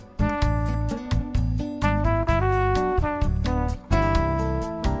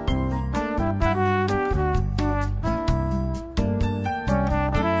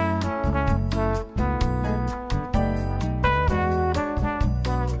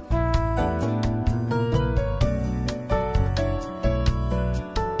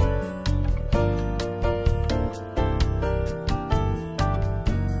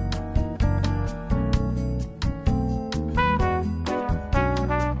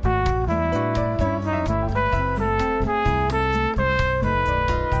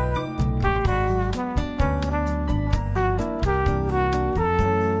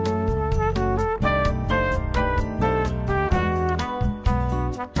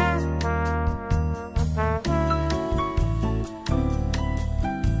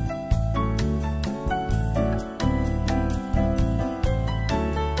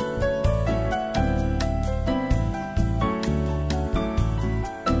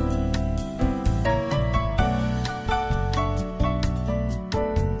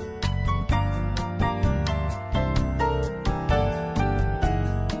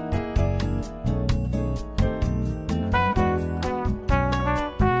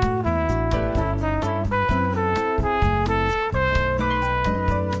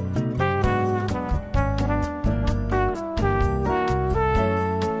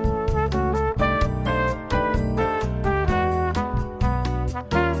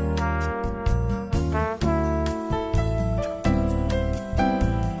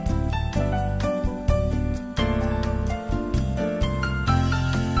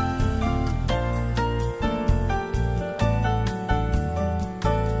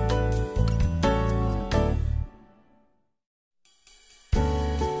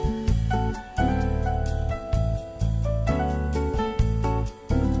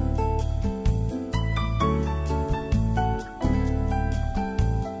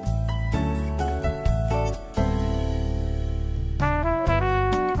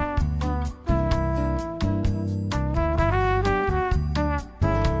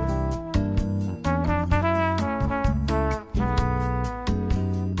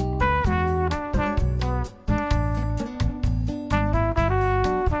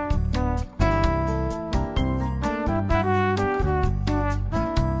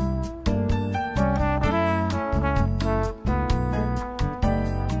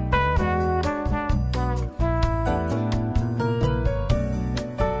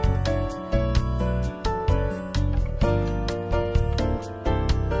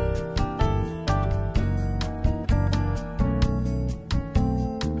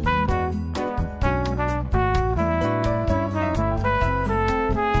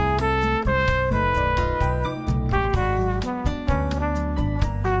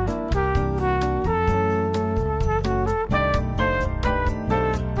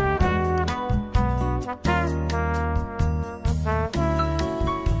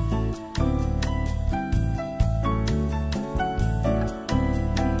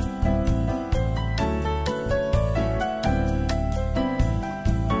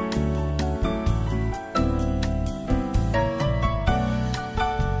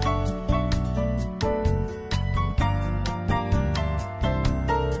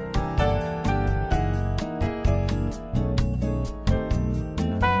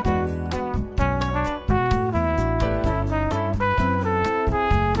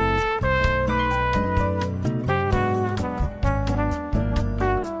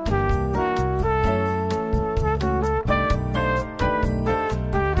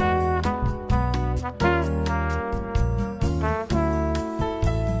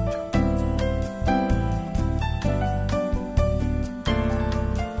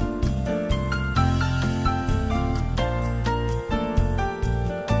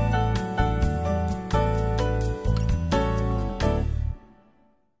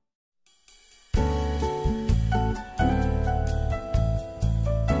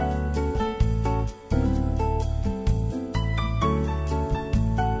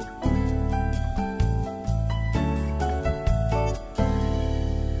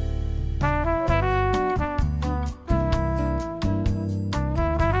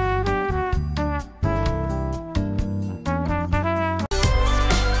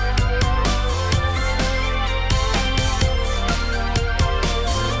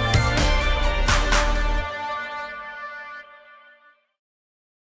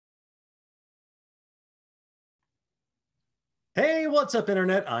Hey, what's up,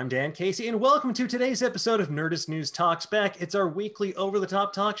 Internet? I'm Dan Casey, and welcome to today's episode of Nerdist News Talks Back. It's our weekly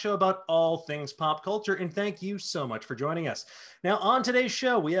over-the-top talk show about all things pop culture, and thank you so much for joining us. Now, on today's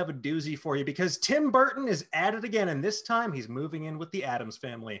show, we have a doozy for you because Tim Burton is at it again, and this time he's moving in with the Addams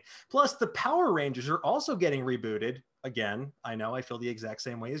Family. Plus, the Power Rangers are also getting rebooted. Again, I know I feel the exact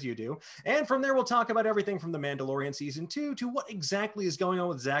same way as you do. And from there, we'll talk about everything from The Mandalorian Season 2 to what exactly is going on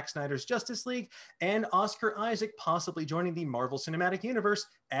with Zack Snyder's Justice League and Oscar Isaac possibly joining the Marvel Cinematic Universe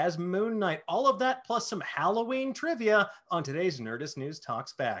as Moon Knight. All of that plus some Halloween trivia on today's Nerdist News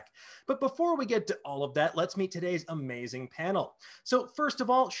Talks Back. But before we get to all of that, let's meet today's amazing panel. So first of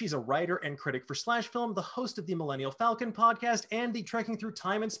all, she's a writer and critic for Slash Film, the host of the Millennial Falcon podcast and the Trekking Through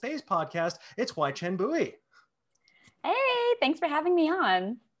Time and Space podcast. It's Wai Chen Bui. Hey, thanks for having me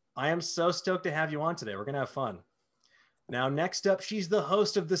on. I am so stoked to have you on today. We're going to have fun. Now, next up, she's the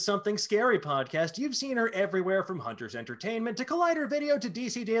host of the Something Scary podcast. You've seen her everywhere from Hunters Entertainment to Collider Video to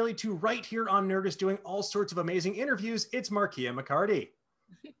DC Daily to right here on Nerdist doing all sorts of amazing interviews. It's Markia McCarty.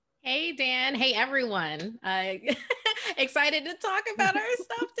 Hey, Dan. Hey, everyone. Excited to talk about our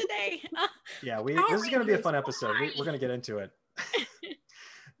stuff today. Yeah, this is going to be a fun episode. We're going to get into it.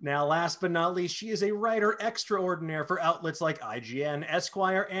 Now, last but not least, she is a writer extraordinaire for outlets like IGN,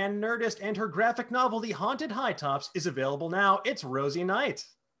 Esquire, and Nerdist, and her graphic novel, The Haunted High Tops, is available now. It's Rosie Knight.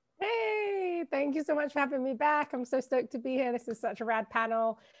 Hey, thank you so much for having me back. I'm so stoked to be here. This is such a rad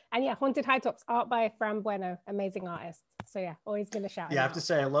panel. And yeah, Haunted High Tops, art by Fran Bueno, amazing artist. So yeah, always going to shout. Yeah, I have to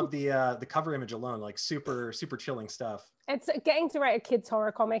say, I love the cover image alone, like super chilling stuff. It's getting to write a kid's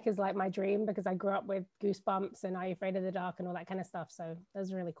horror comic is like my dream because I grew up with Goosebumps and Are You Afraid of the Dark and all that kind of stuff. So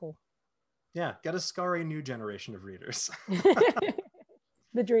that's really cool. Yeah, got to scar a new generation of readers.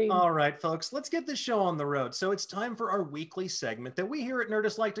 The dream. All right, folks, let's get this show on the road. So it's time for our weekly segment that we here at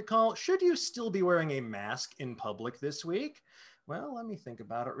Nerdist like to call, Should You Still Be Wearing a Mask in Public This Week? Well, let me think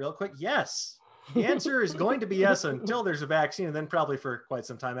about it real quick. Yes. The answer is going to be yes until there's a vaccine, and then probably for quite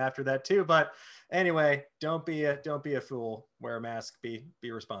some time after that too. But anyway, don't be a fool. Wear a mask. Be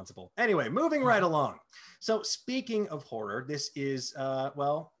responsible. Anyway, moving right along. So speaking of horror, this is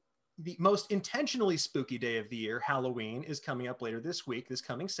the most intentionally spooky day of the year, Halloween, is coming up later this week, this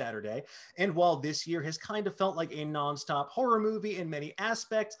coming Saturday. And while this year has kind of felt like a nonstop horror movie in many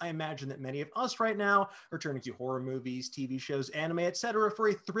aspects, I imagine that many of us right now are turning to horror movies, TV shows, anime, etc. for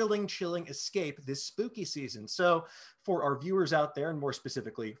a thrilling, chilling escape this spooky season. So for our viewers out there, and more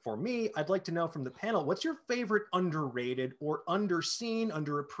specifically for me, I'd like to know from the panel, what's your favorite underrated or underseen,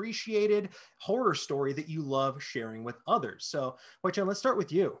 underappreciated horror story that you love sharing with others? So, Wai Chen, let's start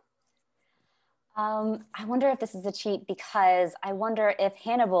with you. I wonder if this is a cheat because I wonder if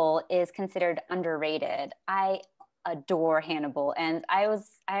Hannibal is considered underrated. I adore Hannibal, and I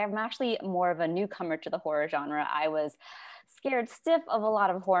am actually more of a newcomer to the horror genre. I was scared stiff of a lot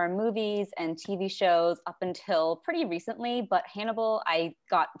of horror movies and TV shows up until pretty recently, but Hannibal I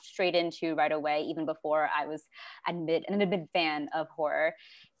got straight into right away, even before I was an admitted fan of horror.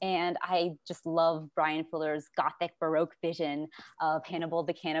 And I just love Brian Fuller's gothic Baroque vision of Hannibal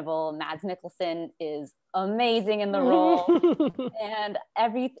the Cannibal. Mads Mikkelsen is amazing in the role. And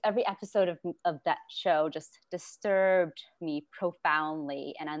every episode of that show just disturbed me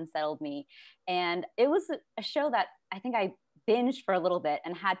profoundly and unsettled me. And it was a show that I think I binged for a little bit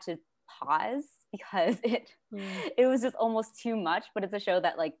and had to pause because it was just almost too much. But it's a show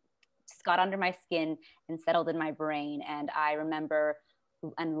that like just got under my skin and settled in my brain. And I remember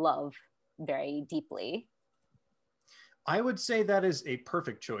and love very deeply. I would say that is a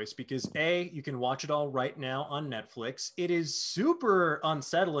perfect choice because you can watch it all right now on Netflix. It is super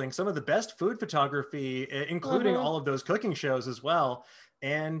unsettling. Some of the best food photography, including all of those cooking shows as well.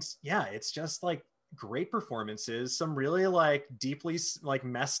 And yeah, it's just like great performances, some really like deeply like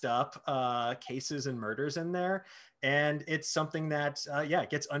messed up cases and murders in there. And it's something that, it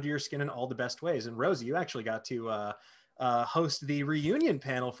gets under your skin in all the best ways. And Rosie, you actually got to host the reunion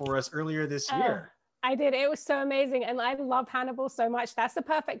panel for us earlier this year. I did. It was so amazing. And I love Hannibal so much. That's the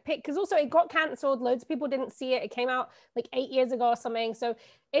perfect pick because also it got canceled. Loads of people didn't see it. It came out like 8 years ago or something. So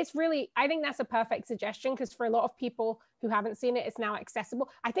it's really, I think that's a perfect suggestion because for a lot of people who haven't seen it, it's now accessible.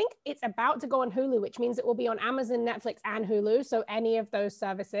 I think it's about to go on Hulu, which means it will be on Amazon, Netflix, and Hulu. So any of those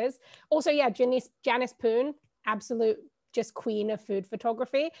services. Also, yeah, Janice Poon, absolute just queen of food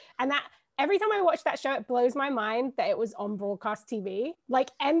photography. And that, every time I watch that show, it blows my mind that it was on broadcast TV.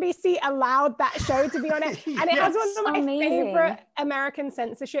 Like NBC allowed that show to be on it. And it has one of my favorite American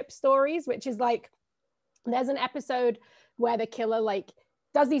censorship stories, which is like, there's an episode where the killer like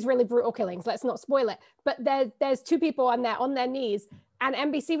does these really brutal killings. Let's not spoil it. But there's two people on their knees And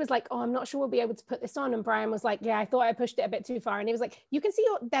NBC was like, oh, I'm not sure we'll be able to put this on. And Brian was like, yeah, I thought I pushed it a bit too far. And he was like, you can see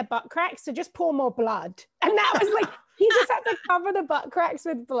their butt cracks, so just pour more blood. And that was like, he just had to cover the butt cracks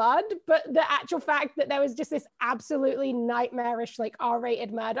with blood. But the actual fact that there was just this absolutely nightmarish, like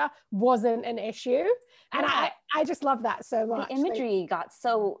R-rated murder wasn't an issue. And I just love that so much. The imagery got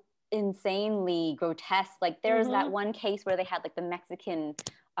so insanely grotesque. Like there's that one case where they had like the Mexican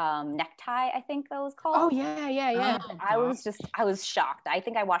necktie, I think that was called. Oh yeah. I was shocked. I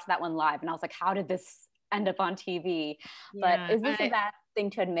think I watched that one live and I was like, how did this end up on TV? Yeah, but is this a bad thing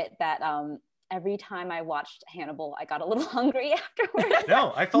to admit that every time I watched Hannibal, I got a little hungry afterwards?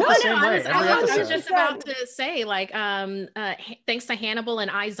 No, I felt the same way. I was just about to say, like, thanks to Hannibal and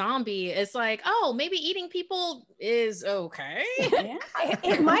iZombie, it's like, oh, maybe eating people is okay. Yeah.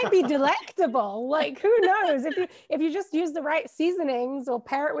 It might be delectable. Like, who knows? If you just use the right seasonings or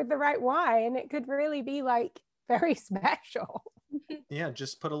pair it with the right wine, it could really be like very special. Yeah,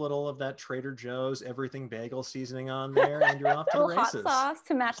 just put a little of that Trader Joe's everything bagel seasoning on there, and you're off to the races. Hot sauce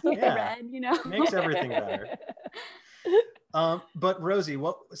to match the red, you know. Makes everything better. But Rosie,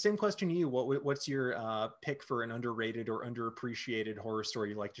 same question to you. What's your pick for an underrated or underappreciated horror story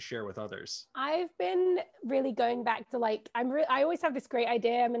you'd like to share with others? I've been really going back to like, I always have this great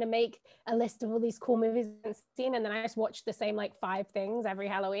idea. I'm going to make a list of all these cool movies I've seen, and then I just watch the same like 5 things every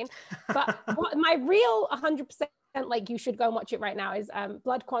Halloween. But my real 100% like you should go and watch it right now is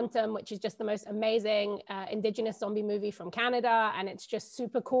Blood Quantum, which is just the most amazing indigenous zombie movie from Canada, and it's just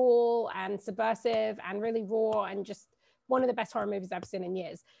super cool and subversive and really raw and just one of the best horror movies I've seen in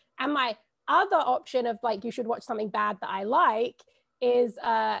years. And my other option of like you should watch something bad that I like is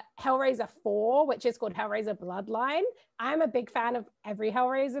Hellraiser 4, which is called Hellraiser Bloodline. I'm a big fan of every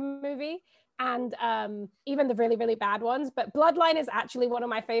Hellraiser movie, and even the really, really bad ones, but Bloodline is actually one of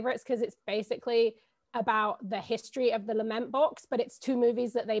my favorites because it's basically about the history of the Lament Box, but it's 2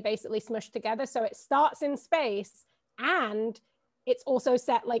 movies that they basically smushed together. So it starts in space and it's also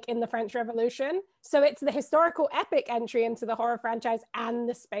set like in the French Revolution. So it's the historical epic entry into the horror franchise and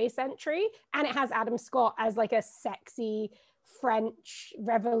the space entry. And it has Adam Scott as like a sexy French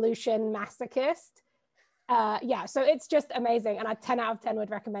Revolution masochist. Yeah, so it's just amazing. And I 10 out of 10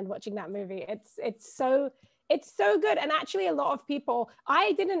 would recommend watching that movie. It's so good. And actually a lot of people,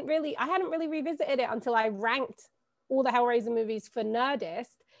 I hadn't really revisited it until I ranked all the Hellraiser movies for Nerdist.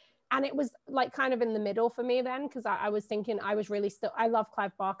 And it was like kind of in the middle for me then, because I was thinking I love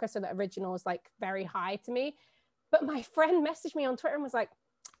Clive Barker, so the original was like very high to me. But my friend messaged me on Twitter and was like,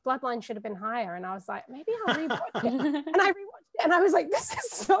 Bloodline should have been higher. And I was like, maybe I'll rewatch it. And I rewatched it and I was like, this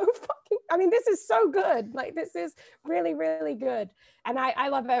is so this is so good. Like, this is really, really good. And I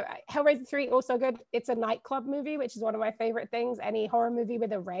love it. Hellraiser 3, also good. It's a nightclub movie, which is one of my favorite things. Any horror movie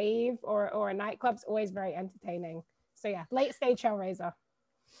with a rave or a nightclub's always very entertaining. So yeah, late stage Hellraiser.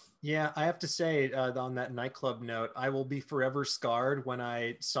 Yeah, I have to say on that nightclub note, I will be forever scarred when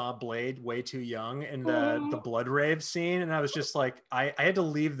I saw Blade way too young in the blood rave scene. And I was just like, I had to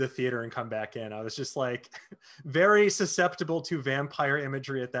leave the theater and come back in. I was just like very susceptible to vampire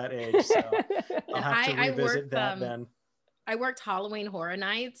imagery at that age. So I'll have to revisit that then. I worked Halloween Horror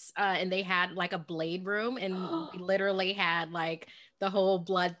Nights and they had like a Blade room, and we literally had like the whole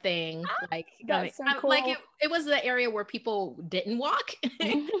blood thing. Like, so cool. Like it was the area where people didn't walk.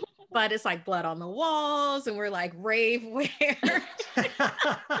 But it's like blood on the walls, and we're like rave wear.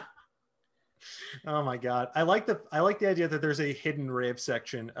 Oh my God. I like the idea that there's a hidden rave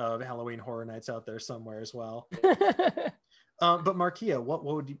section of Halloween Horror Nights out there somewhere as well. But Markia, what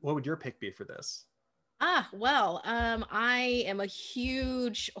would your pick be for this? Well, I am a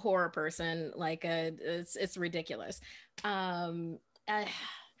huge horror person. Like, it's ridiculous.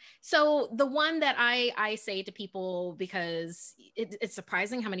 So the one that I say to people, because it's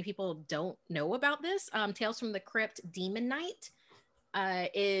surprising how many people don't know about this, Tales from the Crypt Demon Knight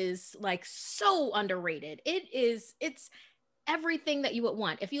is like so underrated. It's everything that you would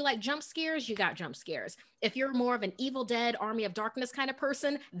want. If you like jump scares, you got jump scares. If you're more of an Evil Dead, Army of Darkness kind of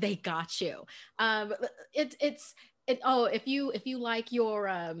person, they got you. If you like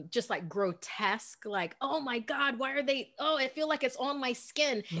your just like grotesque, like, oh my God, why are they, I feel like it's on my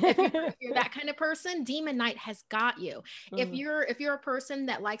skin. If you're that kind of person, Demon Knight has got you. If you're a person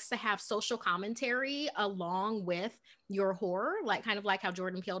that likes to have social commentary along with your horror, like kind of like how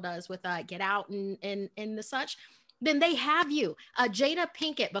Jordan Peele does with Get Out and the such, then they have you. Jada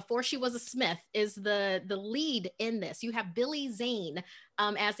Pinkett, before she was a Smith, is the lead in this. You have Billy Zane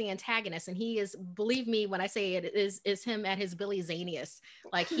as the antagonist, and he is, believe me when I say it, is him at his Billy Zaniest.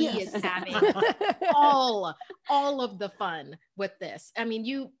 Like, he is having all of the fun with this. I mean,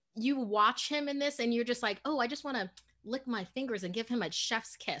 you watch him in this, and you're just like, oh, I just want to lick my fingers and give him a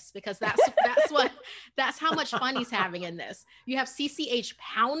chef's kiss, because that's how much fun he's having in this. You have CCH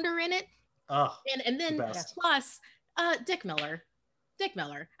Pounder in it. Oh, and then plus Dick Miller.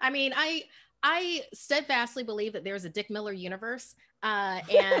 I mean, I steadfastly believe that there's a Dick Miller universe,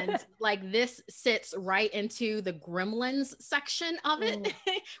 and like this sits right into the Gremlins section of it,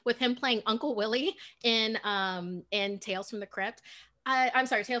 with him playing Uncle Willie in Tales from the Crypt. I'm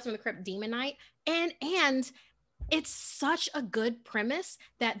sorry, Tales from the Crypt Demon Knight, and it's such a good premise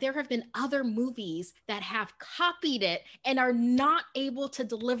that there have been other movies that have copied it and are not able to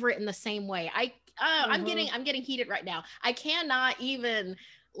deliver it in the same way. I'm getting heated right now. I cannot even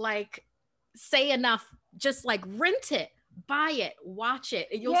like say enough. Just like rent it, buy it, watch it,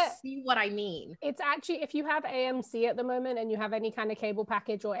 and you'll see what I mean. It's actually, if you have AMC at the moment and you have any kind of cable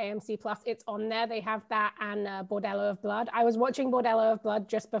package or AMC Plus, it's on there. They have that and Bordello of Blood. I was watching Bordello of Blood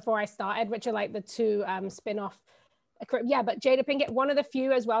just before I started, which are like the two spin-off. Yeah, but Jada Pinkett, one of the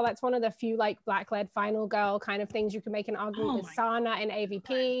few as well. That's one of the few like black-led final girl kind of things you can make an argument with. Sana in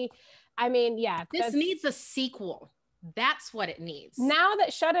AVP. I mean, yeah. This needs a sequel. That's what it needs. Now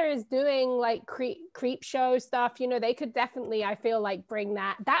that Shudder is doing like creep show stuff, you know, they could definitely, I feel like, bring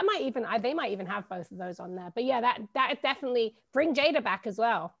that. That might even, they might even have both of those on there. But yeah, that definitely bring Jada back as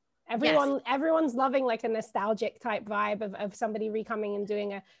well. Everyone's loving like a nostalgic type vibe of somebody recoming and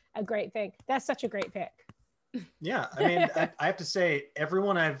doing a great thing. That's such a great pick. Yeah, I mean, I have to say,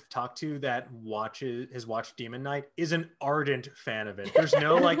 everyone I've talked to that has watched Demon Knight is an ardent fan of it. There's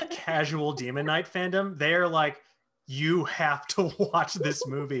no like casual Demon Knight fandom. They're like, you have to watch this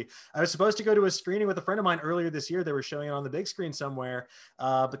movie. I was supposed to go to a screening with a friend of mine earlier this year. They were showing it on the big screen somewhere.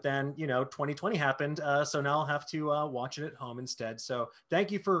 But then, 2020 happened. So now I'll have to watch it at home instead. So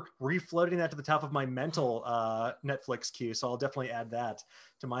thank you for refloating that to the top of my mental Netflix queue. So I'll definitely add that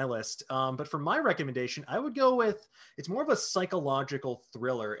to my list. But for my recommendation, I would go with, it's more of a psychological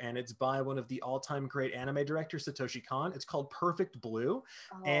thriller, and it's by one of the all-time great anime directors, Satoshi Kon. It's called Perfect Blue.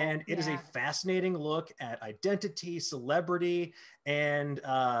 And it is a fascinating look at identity, celebrity, and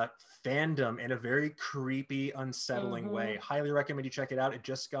fandom in a very creepy, unsettling way. Highly recommend you check it out. It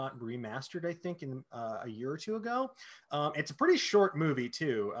just got remastered, I think, in a year or two ago. It's a pretty short movie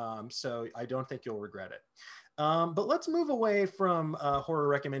too, so I don't think you'll regret it. But let's move away from horror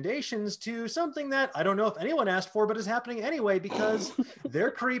recommendations to something that I don't know if anyone asked for, but is happening anyway, because they're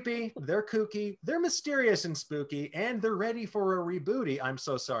creepy, they're kooky, they're mysterious and spooky, and they're ready for a rebooty. I'm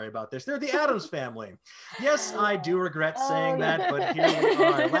so sorry about this. They're the Addams Family. Yes, I do regret saying that, but here we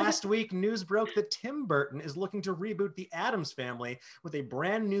are. Last week, news broke that Tim Burton is looking to reboot the Addams Family with a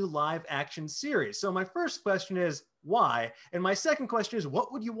brand new live action series. So my first question is, why? And my second question is,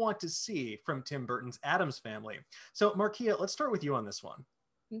 what would you want to see from Tim Burton's Addams Family? So Markia, let's start with you on this one.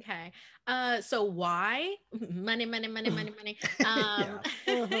 Okay. So why? Money.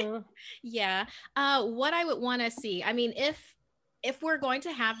 Yeah. What I would want to see, I mean, if we're going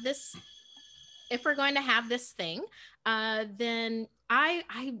to have this, thing, then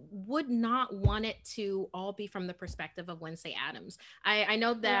I would not want it to all be from the perspective of Wednesday Addams. I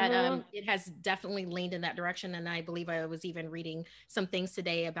know that it has definitely leaned in that direction. And I believe I was even reading some things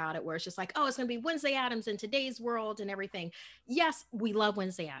today about it where it's just like, oh, it's going to be Wednesday Addams in today's world and everything. Yes, we love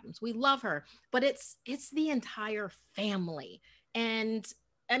Wednesday Addams. We love her, but it's the entire family. And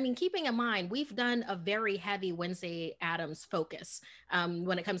I mean, keeping in mind, we've done a very heavy Wednesday Addams focus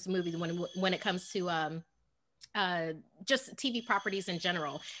when it comes to movies, when it comes to just TV properties in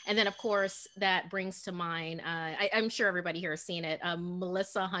general. And then of course that brings to mind, I'm sure everybody here has seen it,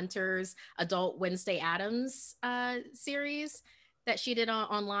 Melissa Hunter's Adult Wednesday Addams series that she did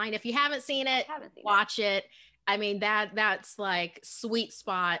online. If you haven't seen it, watch it. I mean, that's like sweet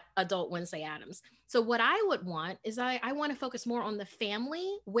spot Adult Wednesday Addams. So what I would want is I want to focus more on the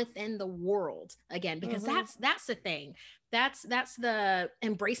family within the world again, because that's the thing. That's the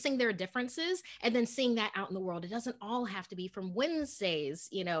embracing their differences and then seeing that out in the world. It doesn't all have to be from Wednesday's,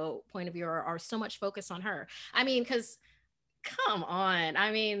 point of view or so much focus on her. I mean, because come on.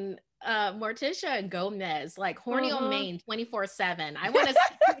 I mean, Morticia and Gomez, like horny on Maine 24/7. I want to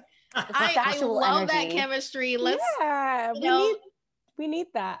I love that chemistry. We need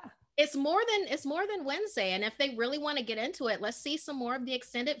that. It's more than Wednesday. And if they really want to get into it, let's see some more of the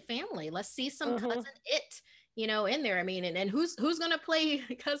extended family. Let's see some cousin It, in there. I mean, and who's going to play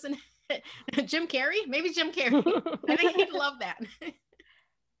cousin Jim Carrey? Maybe Jim Carrey. I think he'd love that.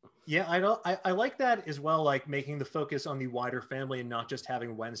 Yeah, I like that as well, like making the focus on the wider family and not just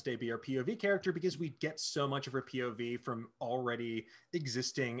having Wednesday be our POV character, because we get so much of her POV from already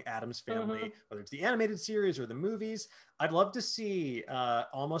existing Addams family, whether it's the animated series or the movies. I'd love to see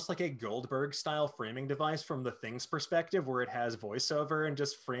almost like a Goldberg style framing device from the Thing's perspective, where it has voiceover and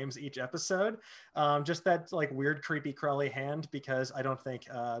just frames each episode. Just that like weird, creepy, crawly hand, because I don't think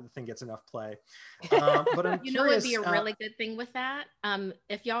the Thing gets enough play. But I'm You curious, know, it'd be a really good thing with that.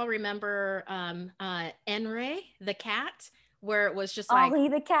 If y'all remember Enre, the cat, where it was just like Ollie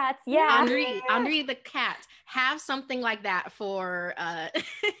the cats, yeah. Henri the cat. Have something like that for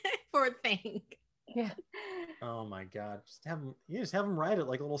for a Thing. Yeah. Oh my God! Just have him ride it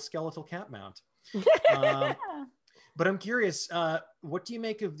like a little skeletal cat mount. But I'm curious, what do you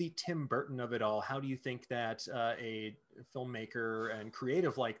make of the Tim Burton of it all? How do you think that a filmmaker and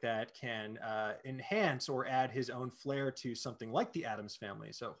creative like that can enhance or add his own flair to something like the Addams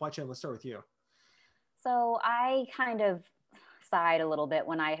Family? So, Hua Chen, let's start with you. So I kind of sighed a little bit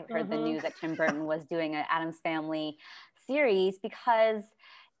when I heard the news that Tim Burton was doing an Addams Family series, because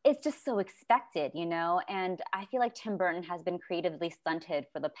it's just so expected, you know? And I feel like Tim Burton has been creatively stunted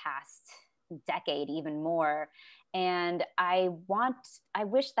for the past decade, even more. And I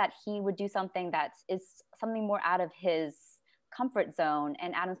wish that he would do something that is something more out of his comfort zone.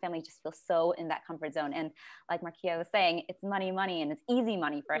 And Addams Family just feels so in that comfort zone. And like Markia was saying, it's money, and it's easy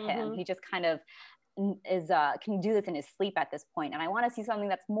money for him. He just kind of can do this in his sleep at this point. And I want to see something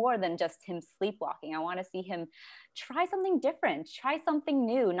that's more than just him sleepwalking. I want to see him try something different, try something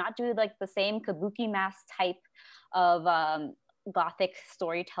new, not do like the same kabuki mask type of Gothic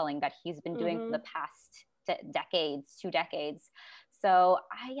storytelling that he's been doing for the past decades, 2 decades. So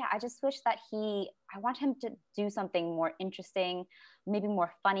I just wish that I want him to do something more interesting, maybe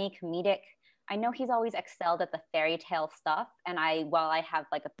more funny, comedic. I know he's always excelled at the fairy tale stuff. And I'm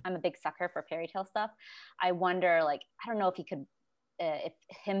a big sucker for fairy tale stuff. I wonder, like, I don't know if he could, if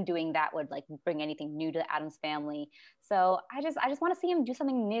him doing that would like bring anything new to the Addams Family. So I just want to see him do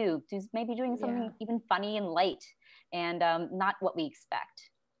something new, maybe doing something even funny and light, and not what we expect.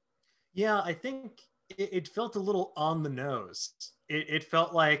 Yeah, I think it felt a little on the nose. It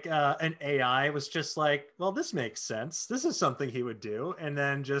felt like an AI was just like, well, this makes sense. This is something he would do. And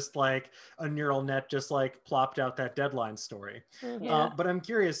then just like a neural net just like plopped out that Deadline story. But I'm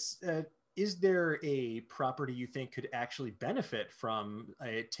curious, is there a property you think could actually benefit from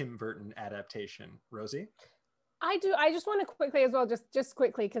a Tim Burton adaptation? Rosie? I do. I just want to quickly as well, just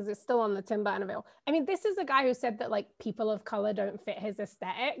quickly, because it's still on the Tim Burton of it. I mean, this is a guy who said that like people of color don't fit his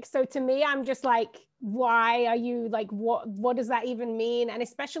aesthetic. So to me, I'm just like, why are you like, what does that even mean? And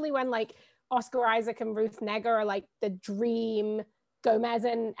especially when like Oscar Isaac and Ruth Negga are like the dream Gomez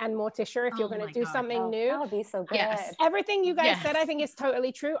and Morticia, if you're going to do something new. That would be so good. Yes. Everything you guys said, I think is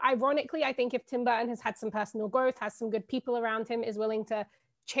totally true. Ironically, I think if Tim Burton has had some personal growth, has some good people around him, is willing to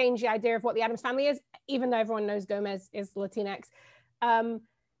change the idea of what the Addams Family is, even though everyone knows Gomez is Latinx.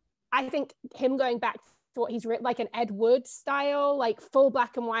 I think him going back to what he's written, like an Ed Wood style, like full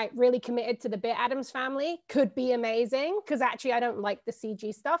black and white, really committed to the bit Addams Family, could be amazing. Because actually, I don't like the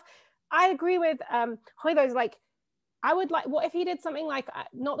CG stuff. I agree with Hoido's, like, I would like, what if he did something like,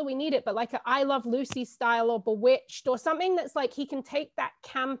 not that we need it, but like a I Love Lucy style or Bewitched or something that's like, he can take that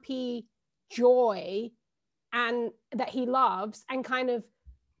campy joy and that he loves and kind of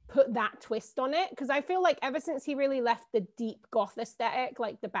put that twist on it. Because I feel like ever since he really left the deep goth aesthetic,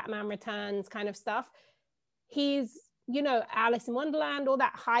 like the Batman Returns kind of stuff, he's, you know, Alice in Wonderland, all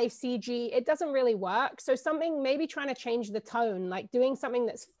that high CG, it doesn't really work. So something, maybe trying to change the tone, like doing something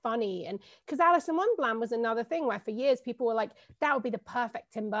that's funny. And because Alice in Wonderland was another thing where for years people were like, that would be the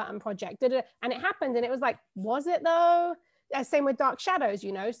perfect Tim Burton project. And it happened, and it was like, was it though? Same with Dark Shadows,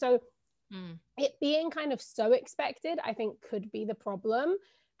 you know? So it being kind of so expected, I think could be the problem.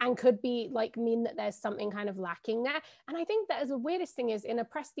 And could be like mean that there's something kind of lacking there. And I think that as the weirdest thing is in a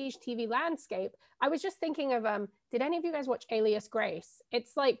prestige TV landscape, I was just thinking of, did any of you guys watch Alias Grace?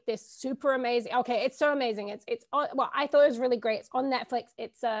 It's like this super amazing, okay, it's so amazing. It's well, I thought it was really great. It's on Netflix.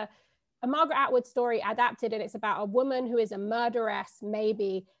 It's a Margaret Atwood story adapted, and it's about a woman who is a murderess,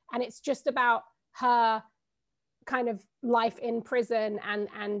 maybe. And it's just about her kind of life in prison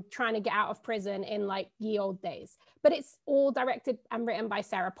and trying to get out of prison in like ye old days. But it's all directed and written by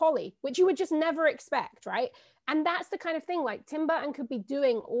Sarah Polley, which you would just never expect, right? And that's the kind of thing, like Tim Burton could be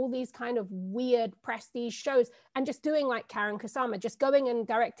doing all these kind of weird prestige shows and just doing like Karen Kusama, just going and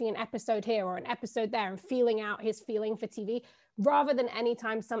directing an episode here or an episode there and feeling out his feeling for TV, rather than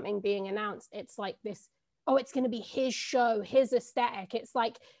anytime something being announced, it's like this, oh, it's going to be his show, his aesthetic. It's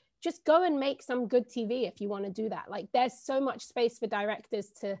like, just go and make some good TV if you want to do that. Like there's so much space for directors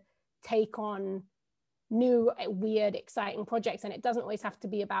to take on new, weird, exciting projects. And it doesn't always have to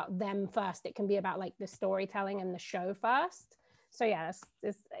be about them first. It can be about like the storytelling and the show first. So yeah,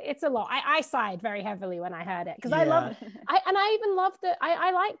 it's a lot. I sighed very heavily when I heard it because I even loved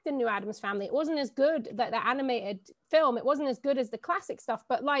I liked the new Addams Family. It wasn't as good, that the animated film, it wasn't as good as the classic stuff,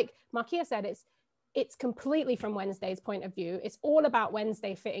 but like Markia said, it's completely from Wednesday's point of view. It's all about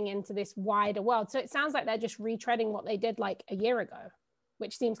Wednesday fitting into this wider world. So it sounds like they're just retreading what they did like a year ago,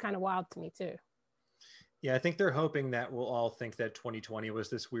 which seems kind of wild to me too. Yeah, I think they're hoping that we'll all think that 2020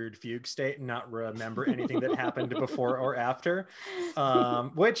 was this weird fugue state and not remember anything that happened before or after.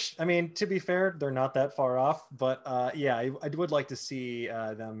 Which, I mean, to be fair, they're not that far off. But yeah, I would like to see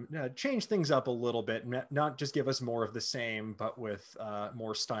them change things up a little bit, not just give us more of the same, but with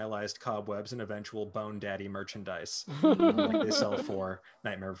more stylized cobwebs and eventual Bone Daddy merchandise like they sell for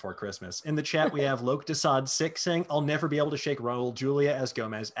Nightmare Before Christmas. In the chat, we have Loke Desad 6 saying, I'll never be able to shake Raul Julia as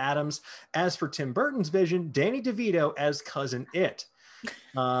Gomez Addams. As for Tim Burton's vision, Danny DeVito as Cousin It.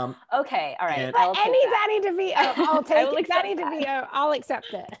 Okay, all right. Danny DeVito, I'll take it. Danny DeVito, I'll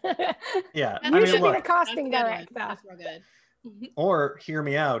accept it. Yeah, you should be the casting director. That's real good. Or hear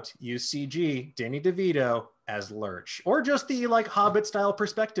me out, UCG, Danny DeVito as Lurch, or just the like Hobbit style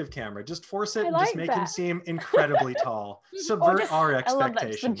perspective camera. Just force it and just make him seem incredibly tall. Subvert our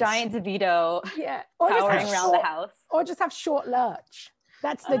expectations. I love the giant DeVito powering around the house. Or just have short Lurch.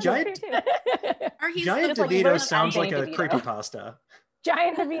 That's the Giant DeVito sounds like a creepypasta.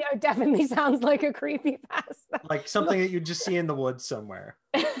 Giant DeVito definitely sounds like a creepypasta. Like something that you just see in the woods somewhere.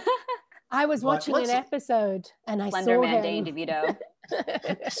 I was watching an episode and I Slender saw Man him. Danny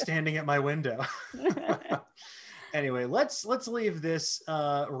DeVito standing at my window. Anyway, let's leave this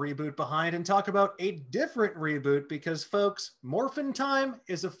reboot behind and talk about a different reboot because, folks, Morphin Time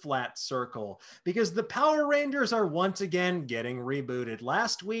is a flat circle because the Power Rangers are once again getting rebooted.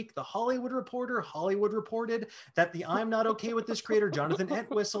 Last week, the Hollywood Reporter reported that the I'm Not Okay With This creator, Jonathan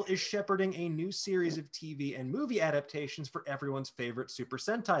Entwistle, is shepherding a new series of TV and movie adaptations for everyone's favorite Super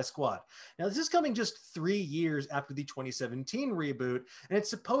Sentai squad. Now, this is coming just 3 years after the 2017 reboot, and it's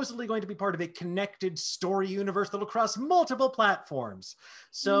supposedly going to be part of a connected story universe that across multiple platforms.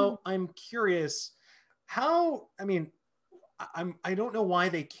 So I'm curious how, I mean, I don't know why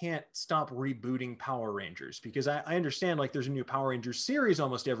they can't stop rebooting Power Rangers, because I understand like there's a new Power Rangers series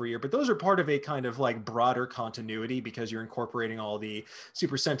almost every year, but those are part of a kind of like broader continuity because you're incorporating all the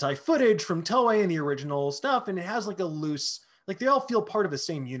Super Sentai footage from Toei and the original stuff. And it has like a loose, like they all feel part of the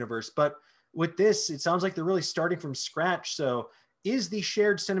same universe. But with this, it sounds like they're really starting from scratch. So is the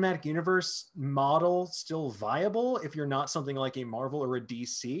shared cinematic universe model still viable if you're not something like a Marvel or a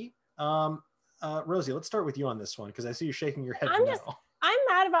DC? Rosie, let's start with you on this one because I see you shaking your head. I'm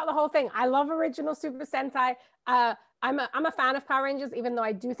mad about the whole thing. I love original Super Sentai. I'm a fan of Power Rangers, even though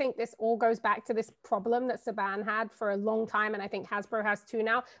I do think this all goes back to this problem that Saban had for a long time, and I think Hasbro has too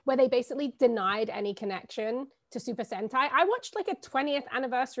now, where they basically denied any connection to Super Sentai. I watched like a 20th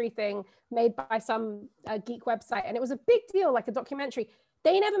anniversary thing made by some geek website, and it was a big deal, like a documentary.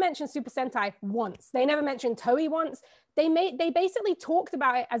 They never mentioned Super Sentai once. They never mentioned Toei once. They basically talked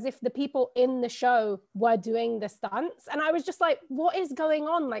about it as if the people in the show were doing the stunts. And I was just like, what is going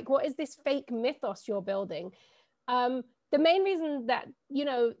on? Like, what is this fake mythos you're building? The main reason that, you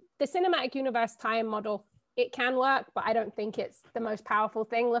know, the cinematic universe tie-in model, it can work, but I don't think it's the most powerful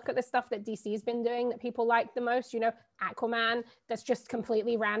thing. Look at the stuff that DC's been doing that people like the most, you know, Aquaman, that's just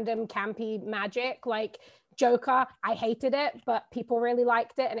completely random, campy magic. Like Joker, I hated it, but people really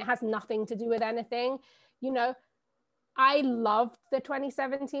liked it and it has nothing to do with anything. You know, I loved the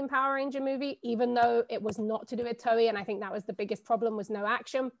 2017 Power Ranger movie, even though it was not to do with Toei. And I think that was the biggest problem, was no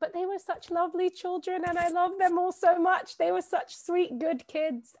action, but they were such lovely children and I love them all so much. They were such sweet, good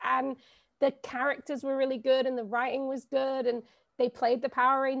kids, and the characters were really good and the writing was good and they played the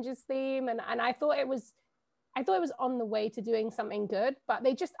Power Rangers theme. And I thought it was on the way to doing something good, but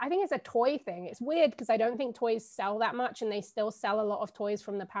I think it's a toy thing. It's weird because I don't think toys sell that much and they still sell a lot of toys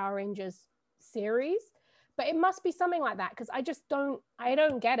from the Power Rangers series. But it must be something like that because I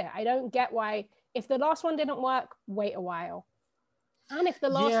don't get it. I don't get why, if the last one didn't work, wait a while. And if the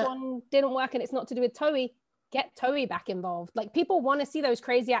last one didn't work and it's not to do with Toei, get Toei back involved. Like, people want to see those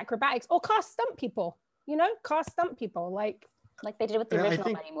crazy acrobatics, or cast stunt people, you know, like they did with the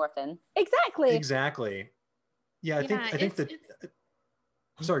original Mighty Morphin. Exactly. Yeah, I think that.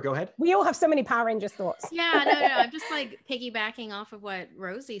 Sorry, go ahead. We all have so many Power Rangers thoughts. Yeah, no. I'm just like piggybacking off of what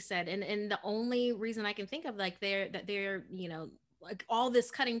Rosie said, and the only reason I can think of, like, they're you know, like all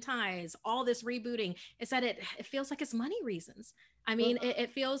this cutting ties, all this rebooting, is that it feels like it's money reasons. I mean,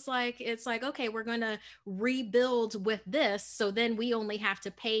 it feels like it's like, okay, we're going to rebuild with this. So then we only have to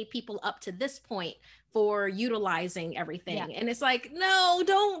pay people up to this point for utilizing everything. Yeah. And it's like, no,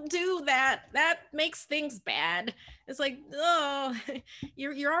 don't do that. That makes things bad. It's like, oh,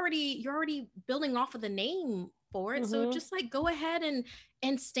 you're already building off of the name for it. So just like go ahead and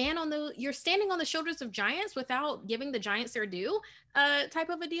you're standing on the shoulders of giants without giving the giants their due, type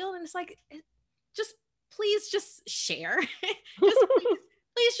of a deal. And it's like, please just share.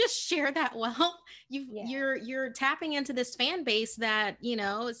 Please just share that wealth. You're tapping into this fan base that, you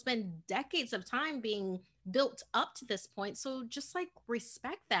know, it's been decades of time being built up to this point. So just like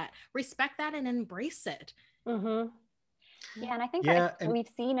respect that and embrace it. Yeah, and I think that we've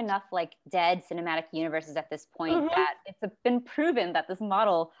seen enough like dead cinematic universes at this point that it's been proven that this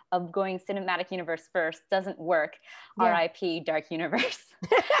model of going cinematic universe first doesn't work. RIP Dark Universe.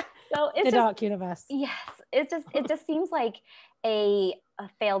 So it's Dark Universe. Yes, it just seems like a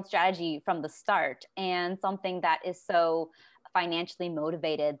failed strategy from the start, and something that is so financially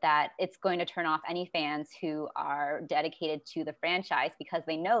motivated that it's going to turn off any fans who are dedicated to the franchise, because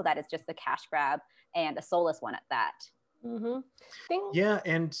they know that it's just a cash grab and a soulless one at that. Yeah,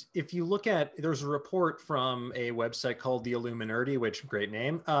 and if you look at, there's a report from a website called the Illuminati, which great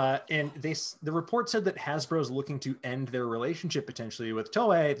name, and the report said that Hasbro is looking to end their relationship potentially with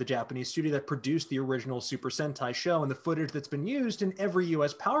Toei, the Japanese studio that produced the original Super Sentai show and the footage that's been used in every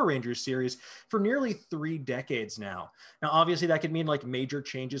US Power Rangers series for nearly 3 decades now. Now, obviously that could mean like major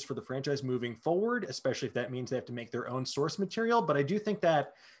changes for the franchise moving forward, especially if that means they have to make their own source material, but I do think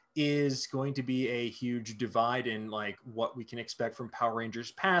that is going to be a huge divide in like what we can expect from Power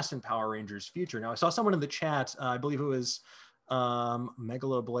Rangers past and Power Rangers future. Now, I saw someone in the chat, I believe it was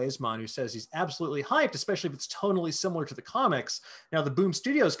Megalo Blazemon, who says he's absolutely hyped, especially if it's tonally similar to the comics. Now, the Boom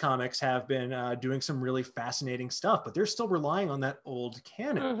Studios comics have been doing some really fascinating stuff, but they're still relying on that old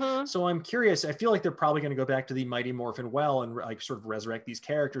canon. So I'm curious. I feel like they're probably going to go back to the Mighty Morphin Well and like sort of resurrect these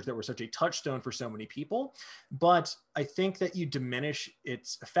characters that were such a touchstone for so many people. But I think that you diminish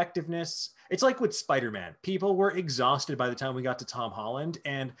its effectiveness. It's like with Spider-Man. People were exhausted by the time we got to Tom Holland.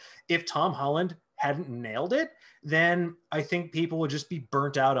 And if Tom Holland hadn't nailed it, then I think people would just be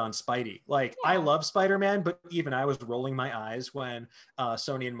burnt out on Spidey. Like, I love Spider-Man, but even I was rolling my eyes when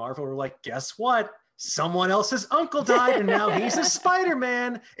Sony and Marvel were like, guess what? Someone else's uncle died and now he's a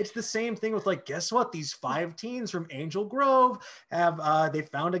Spider-Man. It's the same thing with like, guess what? These 5 teens from Angel Grove have, they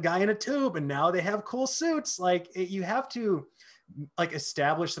found a guy in a tube and now they have cool suits. Like, you have to like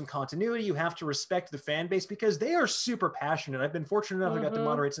establish some continuity. You have to respect the fan base because they are super passionate. I've been fortunate enough, I got to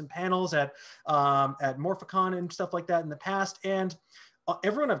moderate some panels at Morphicon and stuff like that in the past. And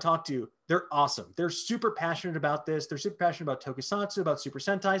everyone I've talked to, they're awesome. They're super passionate about this. They're super passionate about Tokusatsu, about Super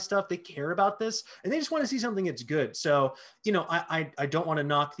Sentai stuff. They care about this and they just want to see something that's good. So, you know, I don't want to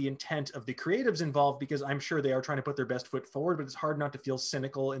knock the intent of the creatives involved because I'm sure they are trying to put their best foot forward, but it's hard not to feel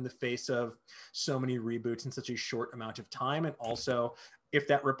cynical in the face of so many reboots in such a short amount of time. And also, if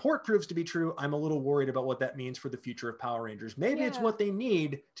that report proves to be true, I'm a little worried about what that means for the future of Power Rangers. Maybe it's what they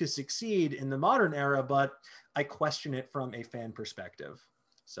need to succeed in the modern era, but I question it from a fan perspective.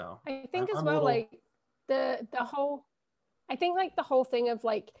 So I think like the whole, I think like the whole thing of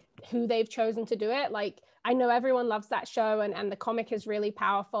like who they've chosen to do it. Like, I know everyone loves that show and the comic is really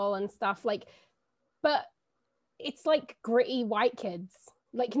powerful and stuff like, but it's like gritty white kids.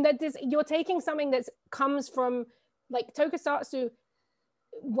 Like you're taking something that comes from like Tokusatsu.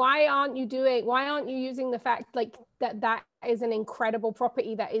 Why aren't you using the fact like that is an incredible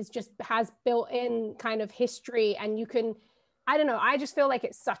property that is just has built-in kind of history, and you can, I don't know, I just feel like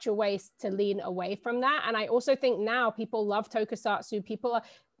it's such a waste to lean away from that. And I also think now people love Tokusatsu.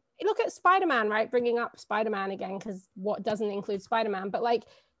 Look at Spider-Man, right? Bringing up Spider-Man again, because what doesn't include Spider-Man? But like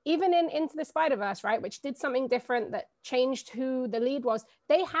even in Into the Spider-Verse, right, which did something different that changed who the lead was,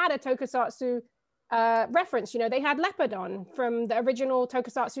 they had a Tokusatsu reference. You know, they had Leopardon from the original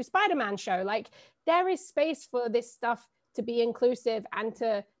Tokusatsu Spider-Man show. Like, there is space for this stuff to be inclusive and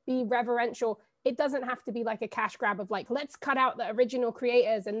to be reverential. It doesn't have to be like a cash grab of like, let's cut out the original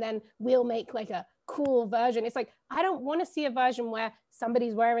creators and then we'll make like a cool version. It's like, I don't want to see a version where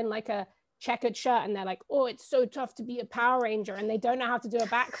somebody's wearing like a checkered shirt and they're like, oh, it's so tough to be a Power Ranger, and they don't know how to do a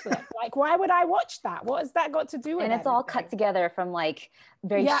backflip. Like, why would I watch that? What has that got to do with it? And it's all cut together from like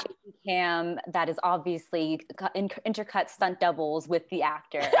very shaky cam that is obviously intercut stunt doubles with the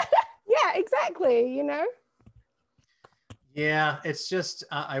actor. Yeah, exactly, you know? Yeah, it's just,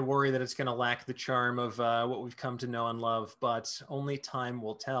 I worry that it's going to lack the charm of what we've come to know and love, but only time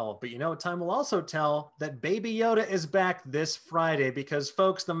will tell. But you know what time will also tell? That Baby Yoda is back this Friday because,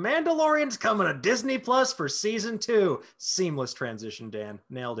 folks, The Mandalorian's coming to Disney Plus for season 2. Seamless transition, Dan.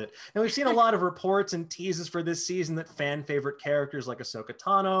 Nailed it. And we've seen a lot of reports and teases for this season that fan favorite characters like Ahsoka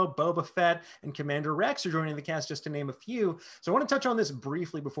Tano, Boba Fett, and Commander Rex are joining the cast, just to name a few. So I want to touch on this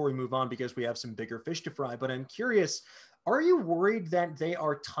briefly before we move on because we have some bigger fish to fry, but I'm curious, are you worried that they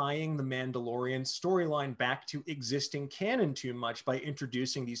are tying the Mandalorian storyline back to existing canon too much by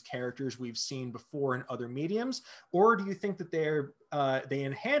introducing these characters we've seen before in other mediums? Or do you think that they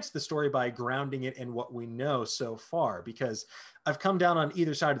enhance the story by grounding it in what we know so far? Because I've come down on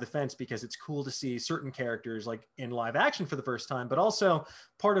either side of the fence because it's cool to see certain characters like in live action for the first time, but also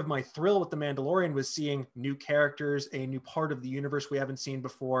part of my thrill with The Mandalorian was seeing new characters, a new part of the universe we haven't seen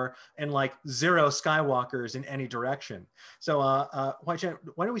before, and like zero Skywalkers in any direction. So Wai-Chen,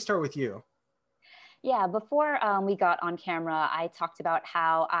 why don't we start with you? Yeah, before we got on camera, I talked about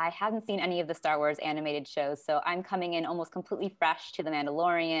how I hadn't seen any of the Star Wars animated shows. So I'm coming in almost completely fresh to The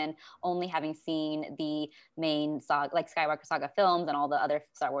Mandalorian, only having seen the main saga, like Skywalker Saga films and all the other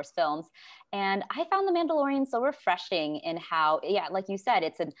Star Wars films. And I found The Mandalorian so refreshing in how, yeah, like you said,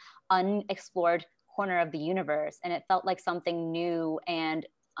 it's an unexplored corner of the universe. And it felt like something new and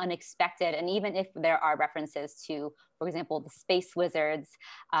unexpected. And even if there are references to, for example, the space wizards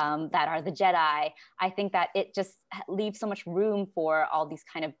that are the Jedi, I think that it just leaves so much room for all these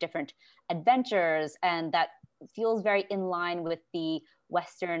kind of different adventures, and that feels very in line with the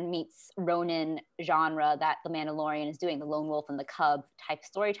Western meets Ronin genre that The Mandalorian is doing, the lone wolf and the cub type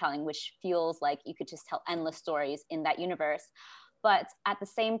storytelling, which feels like you could just tell endless stories in that universe. But at the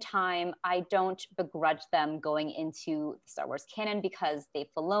same time, I don't begrudge them going into the Star Wars canon because Dave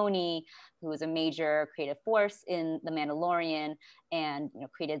Filoni, who is a major creative force in The Mandalorian and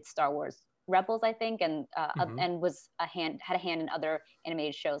created Star Wars Rebels, I think, and and had a hand in other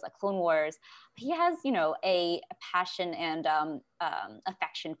animated shows like Clone Wars. He has, a passion and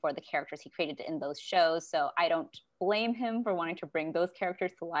affection for the characters he created in those shows. So I don't blame him for wanting to bring those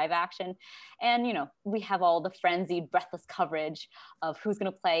characters to live action. And we have all the frenzied, breathless coverage of who's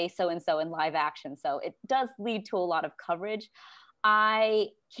going to play so and so in live action. So it does lead to a lot of coverage. I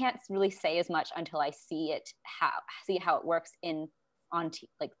can't really say as much until I see how it works on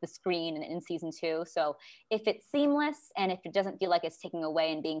like the screen and in season 2. So if it's seamless and if it doesn't feel like it's taking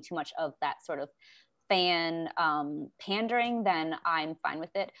away and being too much of that sort of fan pandering, then I'm fine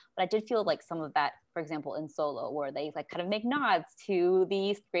with it. But I did feel like some of that, for example, in Solo, where they like kind of make nods to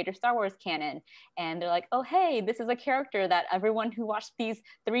the greater Star Wars canon, and they're like, oh, hey, this is a character that everyone who watched these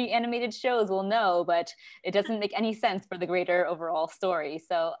 3 animated shows will know, but it doesn't make any sense for the greater overall story.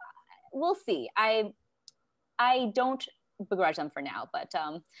 So we'll see. I don't begrudge them for now, but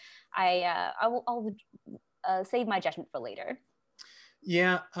I'll save my judgment for later.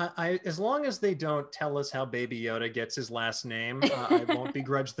 Yeah, as long as they don't tell us how Baby Yoda gets his last name, I won't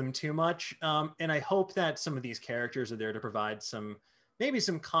begrudge them too much. And I hope that some of these characters are there to provide maybe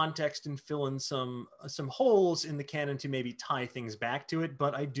some context and fill in some holes in the canon to maybe tie things back to it.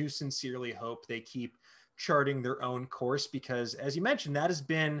 But I do sincerely hope they keep charting their own course because, as you mentioned, that has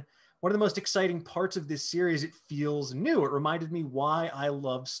been one of the most exciting parts of this series. It feels new. It reminded me why I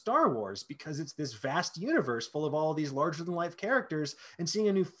love Star Wars, because it's this vast universe full of all these larger than life characters, and seeing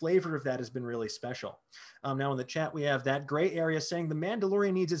a new flavor of that has been really special. Now in the chat, we have that gray area saying The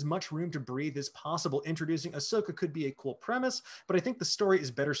Mandalorian needs as much room to breathe as possible. Introducing Ahsoka could be a cool premise, but I think the story is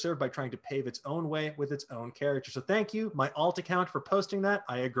better served by trying to pave its own way with its own character. So thank you, my alt account, for posting that.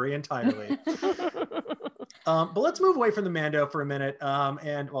 I agree entirely. But let's move away from the Mando for a minute,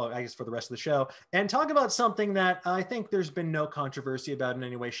 and well, I guess for the rest of the show, and talk about something that I think there's been no controversy about in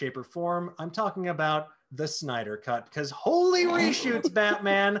any way, shape, or form. I'm talking about the Snyder Cut, because holy reshoots,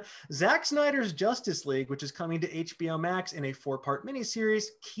 Batman! Zack Snyder's Justice League, which is coming to HBO Max in a 4-part miniseries,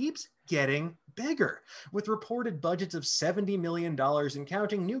 keeps getting bigger, with reported budgets of $70 million and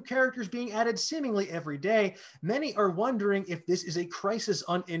counting, new characters being added seemingly every day. Many are wondering if this is a crisis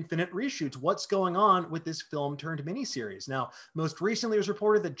on infinite reshoots. What's going on with this film turned miniseries? Now, most recently it was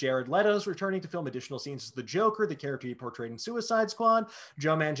reported that Jared Leto is returning to film additional scenes as the Joker, the character he portrayed in Suicide Squad.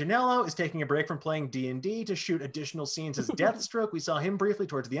 Joe Manganiello is taking a break from playing D&D to shoot additional scenes as Deathstroke. We saw him briefly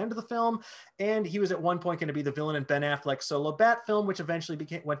towards the end of the film, and he was at one point going to be the villain in Ben Affleck's solo Bat film, which eventually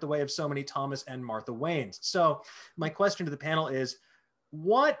went the way of so many Thomas and Martha Waynes. So my question to the panel is,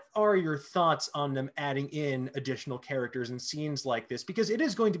 what are your thoughts on them adding in additional characters and scenes like this? Because it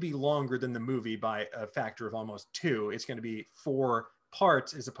is going to be longer than the movie by a factor of almost 2. It's going to be 4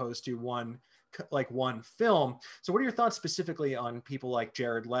 parts as opposed to 1 like one film. So what are your thoughts specifically on people like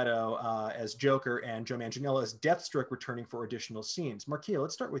Jared Leto as Joker and Joe Manganiello as Deathstroke returning for additional scenes? Markia,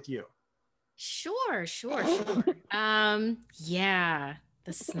 let's start with you. Sure. Yeah,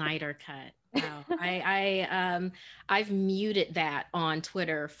 the Snyder cut. Wow. I've muted that on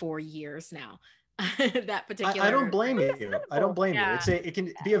Twitter for years now. That particular. I don't blame you. I don't blame you. It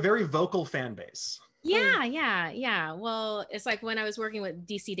can be a very vocal fan base. Yeah. Well, it's like when I was working with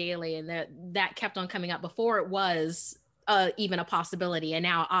DC Daily, and that kept on coming up before it was even a possibility, and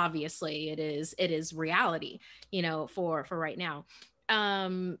now obviously it is reality. For right now.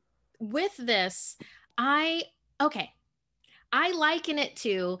 With this, I liken it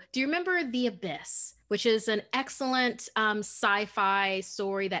to, do you remember The Abyss, which is an excellent sci-fi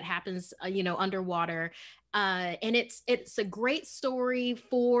story that happens, underwater. And it's a great story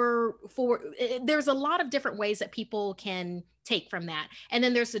for there's a lot of different ways that people can take from that. And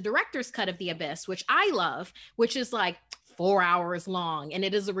then there's the director's cut of The Abyss, which I love, which is like 4 hours long. And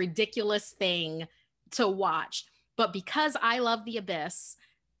it is a ridiculous thing to watch. But because I love The Abyss,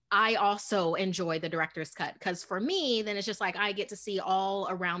 I also enjoy the director's cut, because for me, then it's just like I get to see all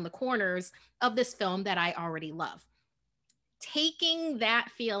around the corners of this film that I already love. Taking that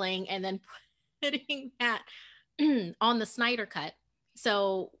feeling and then putting that on the Snyder cut.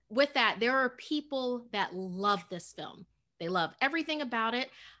 So with that, there are people that love this film. They love everything about it.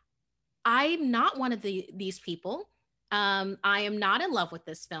 I'm not one of these people. I am not in love with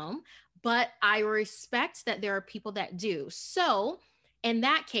this film, but I respect that there are people that do. So in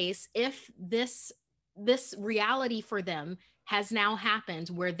that case, if this reality for them has now happened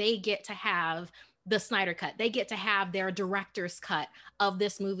where they get to have the Snyder cut, they get to have their director's cut of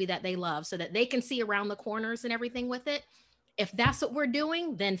this movie that they love so that they can see around the corners and everything with it. If that's what we're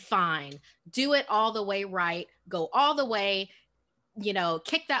doing, then fine. Do it all the way right. Go all the way,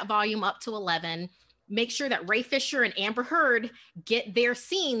 kick that volume up to 11. Make sure that Ray Fisher and Amber Heard get their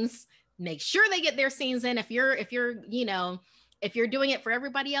scenes. Make sure they get their scenes in. If you're doing it for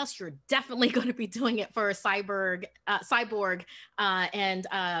everybody else, you're definitely going to be doing it for Cyborg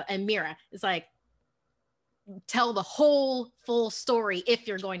and Mira. It's like, tell the whole full story if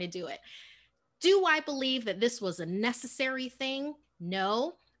you're going to do it. Do I believe that this was a necessary thing?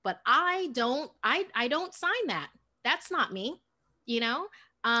 No, but I don't sign that. That's not me.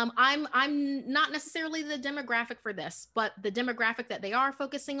 I'm not necessarily the demographic for this, but the demographic that they are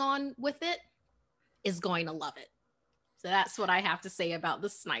focusing on with it is going to love it. So that's what I have to say about the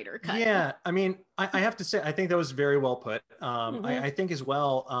Snyder cut. Yeah, I mean, I have to say, I think that was very well put. I think as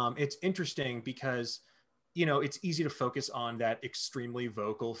well, it's interesting because, it's easy to focus on that extremely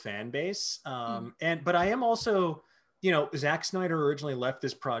vocal fan base. But I am also, Zack Snyder originally left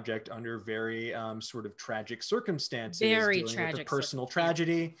this project under very sort of tragic circumstances, very dealing tragic with a personal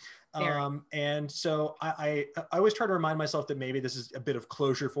tragedy. And so I always try to remind myself that maybe this is a bit of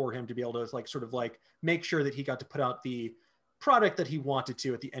closure for him to be able to make sure that he got to put out the product that he wanted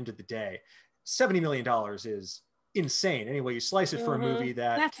to at the end of the day. $70 million is insane. Anyway, you slice it for a movie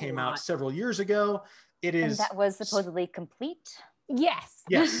that came out several years ago. It is. And that was supposedly complete. Yes.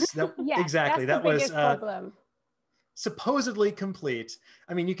 Yes. Exactly. That was problem. Supposedly complete.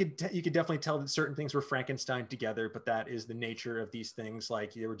 I mean, you could definitely tell that certain things were Frankenstein together, but that is the nature of these things.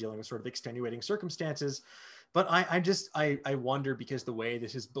 Like, they were dealing with sort of extenuating circumstances. But I wonder, because the way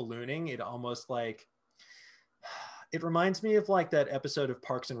this is ballooning, it almost like, it reminds me of like that episode of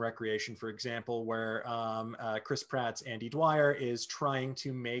Parks and Recreation, for example, where Chris Pratt's Andy Dwyer is trying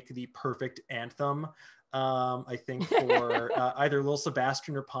to make the perfect anthem, I think for either Lil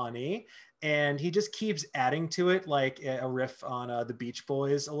Sebastian or Pawnee. And he just keeps adding to it, like a riff on the Beach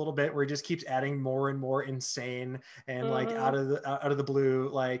Boys a little bit, where he just keeps adding more and more insane and like out of the blue,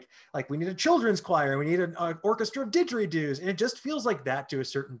 like we need a children's choir, we need an orchestra of didgeridoos, and it just feels like that to a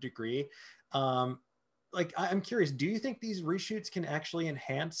certain degree. I'm curious, do you think these reshoots can actually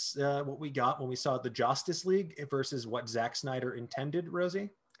enhance what we got when we saw the Justice League versus what Zack Snyder intended,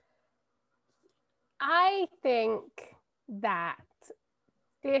 Rosie? I think that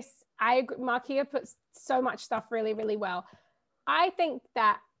Markia puts so much stuff really, really well. I think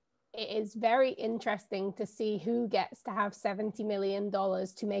that it is very interesting to see who gets to have $70 million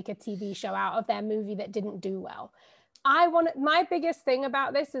to make a TV show out of their movie that didn't do well. My biggest thing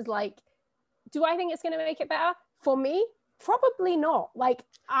about this is like, do I think it's going to make it better? For me, probably not. Like,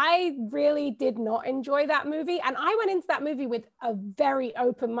 I really did not enjoy that movie. And I went into that movie with a very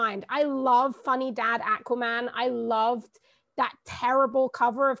open mind. I love Funny Dad Aquaman. I loved that terrible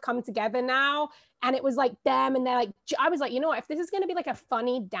cover of Come Together Now. And it was like them, and they're like, I was like, you know what, if this is going to be like a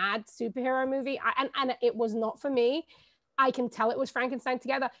funny dad superhero movie, and it was not for me. I can tell it was Frankenstein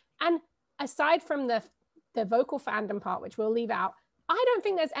together. And aside from the vocal fandom part, which we'll leave out, I don't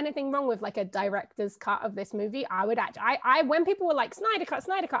think there's anything wrong with like a director's cut of this movie. I would actually, when people were like Snyder cut,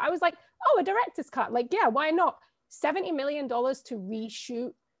 I was like, oh, a director's cut. Like, yeah, why not? $70 million to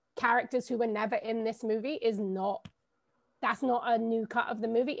reshoot characters who were never in this movie that's not a new cut of the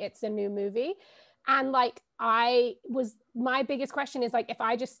movie. It's a new movie. And like, my biggest question is like, if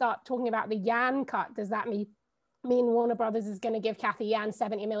I just start talking about the Yan cut, does that mean Warner Brothers is going to give Kathy Yan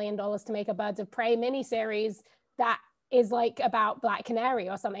 $70 million to make a Birds of Prey miniseries that is like about Black Canary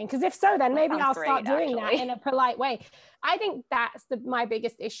or something? Because if so, then maybe I'll start doing that in a polite way. I think that's my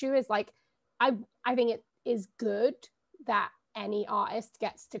biggest issue is like, I think it is good that any artist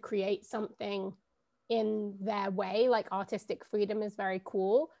gets to create something in their way. Like, artistic freedom is very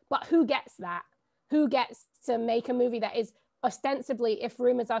cool, but who gets that? Who gets to make a movie that is ostensibly, if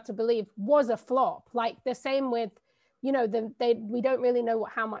rumors are to believe, was a flop? Like the same with, you know, we don't really know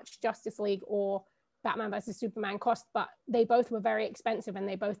how much Justice League or Batman versus Superman cost, but they both were very expensive and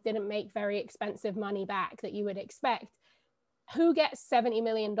they both didn't make very expensive money back that you would expect. Who gets $70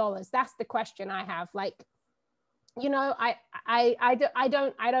 million? That's the question I have. Like, you know, I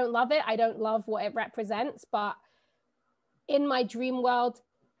don't love it. I don't love what it represents, but in my dream world,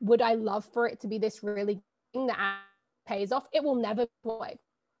 would I love for it to be this really thing that pays off? It will never be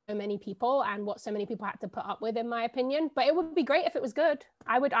so many people and what so many people had to put up with, in my opinion, but it would be great if it was good.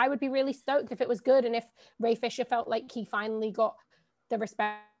 I would be really stoked if it was good, and if Ray Fisher felt like he finally got the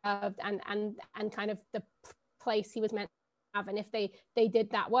respect and kind of the place he was meant to have, and if they did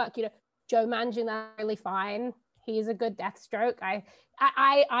that work. You know, Joe Manchin, really fine. He's a good Deathstroke.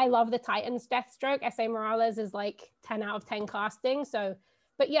 I love the Titans Deathstroke. S.A. Morales is like 10 out of 10 casting. So,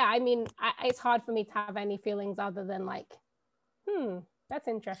 but yeah, I mean, it's hard for me to have any feelings other than like, that's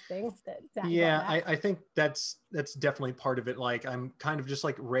interesting. Yeah, I think that's definitely part of it. Like, I'm kind of just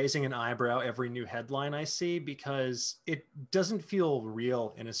like raising an eyebrow every new headline I see, because it doesn't feel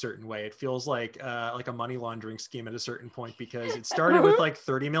real in a certain way. It feels like a money laundering scheme at a certain point, because it started with like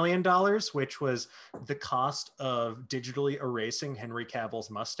 $30 million, which was the cost of digitally erasing Henry Cavill's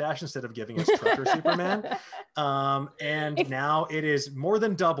mustache instead of giving us Trucker Superman. And now it is more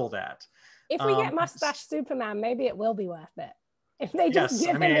than double that. If we get Mustache Superman, maybe it will be worth it. If they just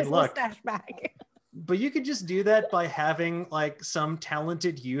give him his mustache back. But you could just do that by having like some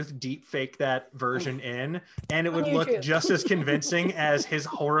talented youth deep fake that version in, and it would look just as convincing as his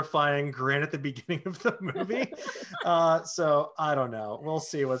horrifying grin at the beginning of the movie. So I don't know. We'll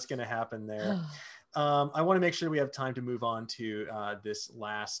see what's going to happen there. I want to make sure we have time to move on to this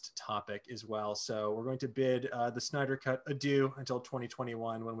last topic as well. So we're going to bid the Snyder Cut adieu until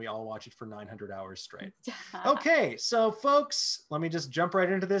 2021, when we all watch it for 900 hours straight. Okay, so folks, let me just jump right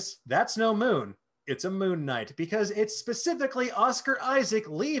into this. That's no moon. It's a Moon Knight, because it's specifically Oscar Isaac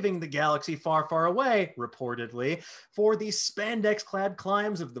leaving the galaxy far, far away, reportedly, for the spandex-clad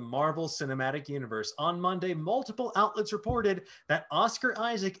climes of the Marvel Cinematic Universe. On Monday, multiple outlets reported that Oscar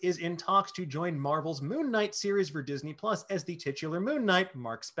Isaac is in talks to join Marvel's Moon Knight series for Disney Plus as the titular Moon Knight,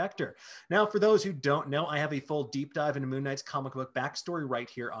 Mark Spector. Now, for those who don't know, I have a full deep dive into Moon Knight's comic book backstory right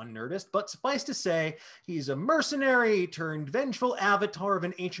here on Nerdist, but suffice to say, he's a mercenary turned vengeful avatar of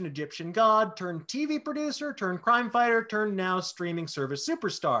an ancient Egyptian god turned TV producer, turned crime fighter, turned now streaming service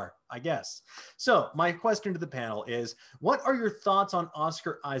superstar, I guess. So my question to the panel is, what are your thoughts on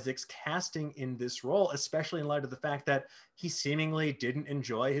Oscar Isaac's casting in this role, especially in light of the fact that he seemingly didn't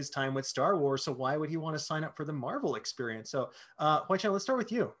enjoy his time with Star Wars, so why would he want to sign up for the Marvel experience? So Huaqiang, let's start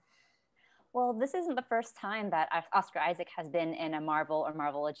with you. Well, this isn't the first time that Oscar Isaac has been in a Marvel or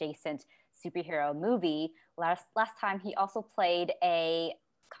Marvel adjacent superhero movie. Last time he also played a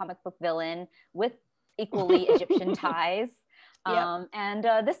comic book villain with equally Egyptian ties. And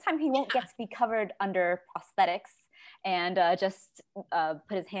this time he won't get to be covered under prosthetics and just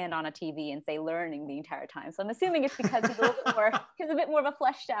put his hand on a TV and say learning the entire time. So I'm assuming it's because he's a bit more of a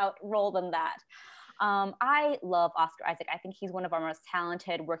fleshed out role than that. I love Oscar Isaac. I think he's one of our most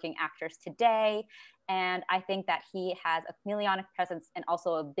talented working actors today. And I think that he has a chameleonic presence and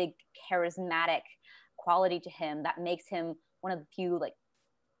also a big charismatic quality to him that makes him one of the few like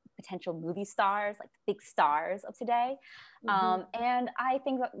potential movie stars, like the big stars of today. And I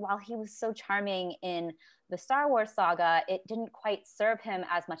think that while he was so charming in the Star Wars saga, it didn't quite serve him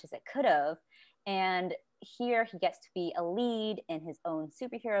as much as it could have. And here he gets to be a lead in his own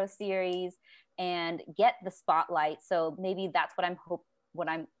superhero series and get the spotlight. So maybe that's what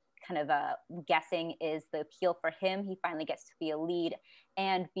I'm kind of guessing is the appeal for him. He finally gets to be a lead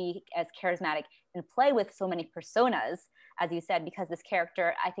and be as charismatic and play with so many personas, as you said, because this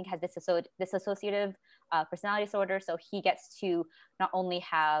character, I think, has dissociative personality disorder. So he gets to not only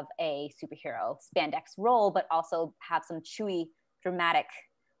have a superhero spandex role, but also have some chewy, dramatic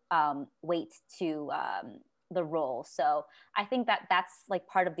weight to the role. So I think that that's like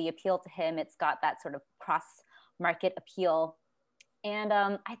part of the appeal to him. It's got that sort of cross market appeal. And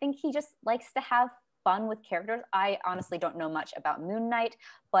I think he just likes to have fun with characters. I honestly don't know much about Moon Knight,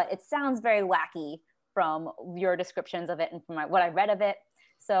 but it sounds very wacky from your descriptions of it and from what I read of it.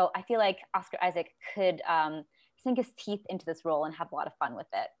 So I feel like Oscar Isaac could sink his teeth into this role and have a lot of fun with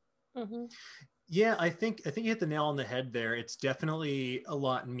it. Mm-hmm. Yeah, I think you hit the nail on the head there. It's definitely a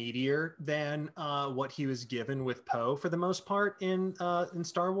lot meatier than what he was given with Poe for the most part in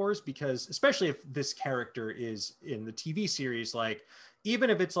Star Wars, because especially if this character is in the TV series, like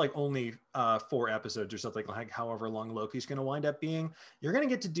even if it's like only 4 episodes or something, like however long Loki's going to wind up being, you're going to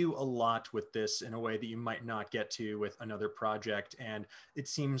get to do a lot with this in a way that you might not get to with another project. And it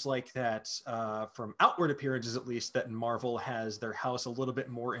seems like that from outward appearances, at least, that Marvel has their house a little bit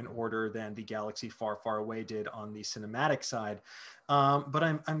more in order than the Galaxy Far, Far Away did on the cinematic side. But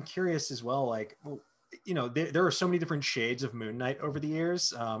I'm curious as well, like, you know, there are so many different shades of Moon Knight over the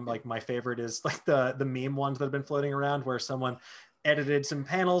years. Like my favorite is like the meme ones that have been floating around where someone edited some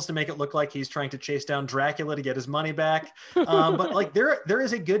panels to make it look like he's trying to chase down Dracula to get his money back. But like there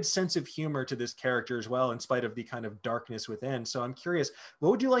is a good sense of humor to this character as well, in spite of the kind of darkness within. So I'm curious,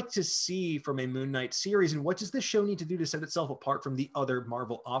 what would you like to see from a Moon Knight series, and what does this show need to do to set itself apart from the other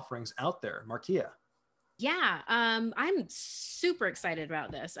Marvel offerings out there? Markia. Yeah, I'm super excited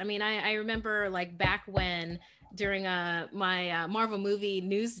about this. I mean, I remember like back when during my Marvel movie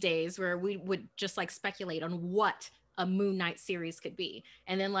news days where we would just like speculate on what a Moon Knight series could be.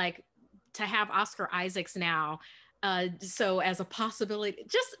 And then like to have Oscar Isaacs now, so as a possibility,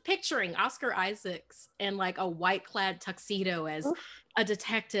 just picturing Oscar Isaacs in like a white clad tuxedo as a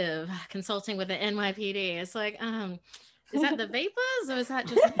detective consulting with the NYPD. It's like, is that the Vapors or is that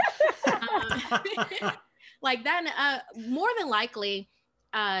just like that? More than likely,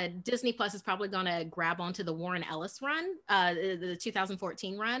 Disney Plus is probably going to grab onto the Warren Ellis run, the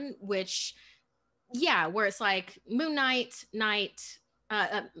 2014 run, which, yeah, where it's like Moon Knight,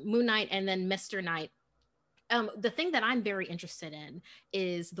 Moon Knight, and then Mr. Knight. The thing that I'm very interested in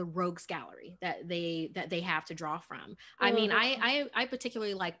is the rogues gallery that they have to draw from. I mean, I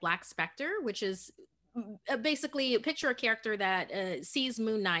particularly like Black Spectre, which is basically picture a character that sees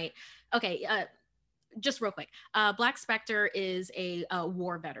Moon Knight. Okay, just real quick, Black Spectre is a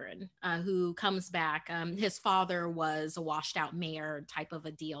war veteran who comes back. His father was a washed out mayor type of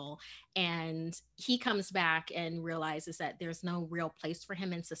a deal. And he comes back and realizes that there's no real place for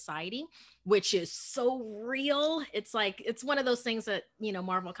him in society, which is so real. It's like, it's one of those things that, you know,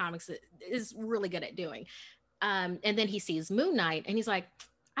 Marvel Comics is really good at doing. And then he sees Moon Knight and he's like,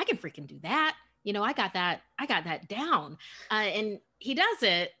 I can freaking do that. You know, I got that down. And he does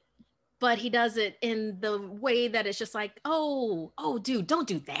it. But he does it in the way that it's just like, oh, dude, don't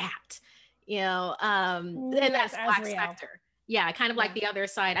do that. You know, and that's Black Spectre. Yeah, kind of like the other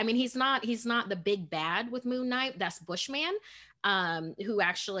side. I mean, he's not the big bad with Moon Knight. That's Bushman, who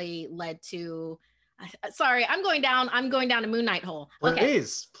actually led to, sorry, I'm going down a Moon Knight hole. Okay.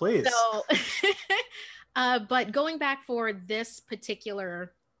 Please. So, but going back for this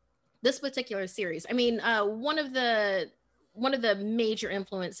particular series, I mean, one of the major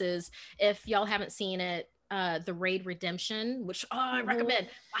influences, if y'all haven't seen it, The Raid Redemption, which I recommend.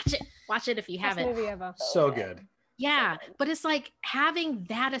 Watch it if you haven't. Best movie ever. So good. Yeah, but it's like having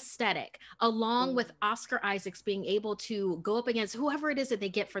that aesthetic along with Oscar Isaacs being able to go up against whoever it is that they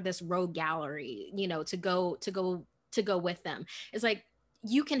get for this rogue gallery, you know, to go with them. It's like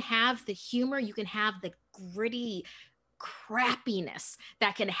you can have the humor, you can have the gritty crappiness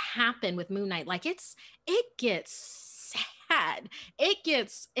that can happen with Moon Knight. Like it gets sad. It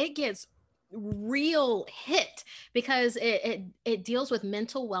gets real hit because it deals with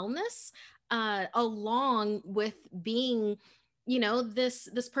mental wellness along with being, you know, this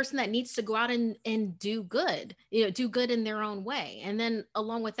person that needs to go out and do good, you know, do good in their own way. And then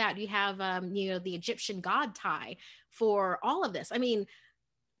along with that, you have, you know, the Egyptian god tie for all of this. I mean,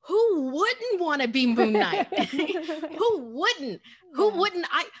 who wouldn't want to be Moon Knight? Who wouldn't?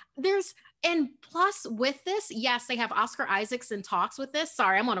 And plus with this, yes, they have Oscar Isaacs in talks with this.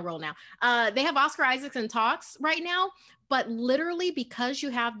 Sorry, I'm on a roll now. They have Oscar Isaacs in talks right now, but literally because you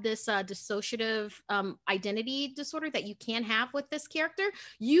have this dissociative identity disorder that you can have with this character,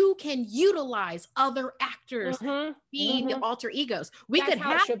 you can utilize other actors being alter egos. We could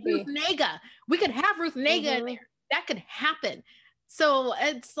have Ruth Negga. We could have Ruth Negga in there. That could happen. So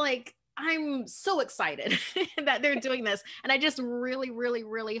it's like, I'm so excited that they're doing this. And I just really, really,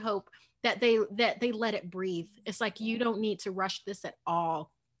 really hope that they let it breathe. It's like, you don't need to rush this at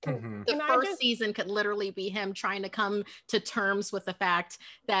all. The first season could literally be him trying to come to terms with the fact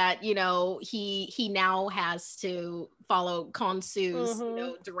that, you know, he now has to follow Khonsu's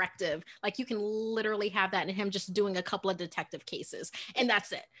directive. Like, you can literally have that in him just doing a couple of detective cases, and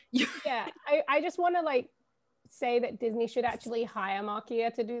that's it. Yeah, I just want to like say that Disney should actually hire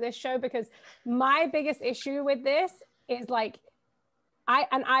Markia to do this show, because my biggest issue with this is like, I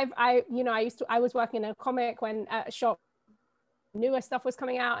was working in a comic when shop newer stuff was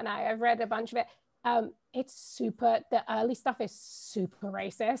coming out, and I've read a bunch of it. The early stuff is super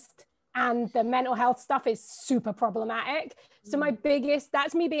racist, and the mental health stuff is super problematic. So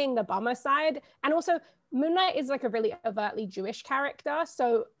that's me being the bummer side. And also Moon Knight is like a really overtly Jewish character,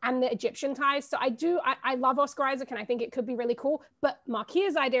 so, and the Egyptian ties. So I love Oscar Isaac, and I think it could be really cool. But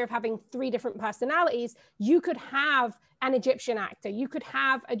Markia's idea of having 3 different personalities, you could have an Egyptian actor, you could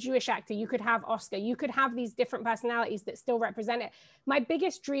have a Jewish actor, you could have Oscar, you could have these different personalities that still represent it. My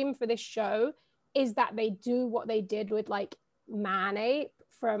biggest dream for this show is that they do what they did with like Man-Ape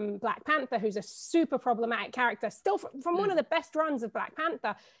from Black Panther, who's a super problematic character, still from one of the best runs of Black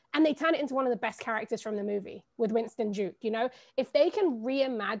Panther, and they turn it into one of the best characters from the movie with Winston Duke. You know, if they can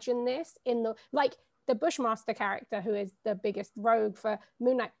reimagine this in the Bushmaster character, who is the biggest rogue for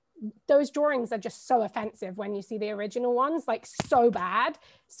Moon Knight, those drawings are just so offensive when you see the original ones, like so bad.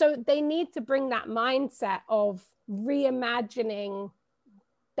 So they need to bring that mindset of reimagining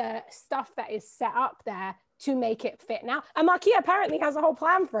the stuff that is set up there to make it fit now. And Markia apparently has a whole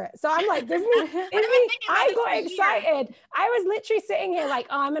plan for it. So I'm like, Disney, I got excited. I was literally sitting here like,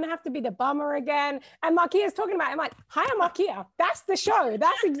 oh, I'm gonna have to be the bummer again. And Markia's talking about it. I'm like, hire Markia. That's the show.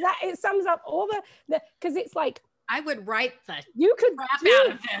 That's exactly, it sums up all the because it's like, I would write the crap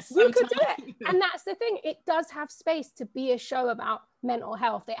out of this. You could do it. And that's the thing. It does have space to be a show about mental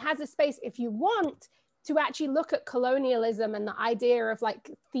health. It has a space, if you want, to actually look at colonialism and the idea of like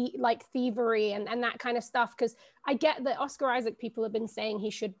thievery and that kind of stuff. Because I get that Oscar Isaac people have been saying he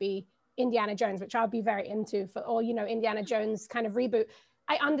should be Indiana Jones, which I'll be very into or Indiana Jones kind of reboot.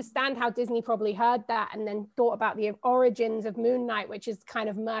 I understand how Disney probably heard that and then thought about the origins of Moon Knight, which is kind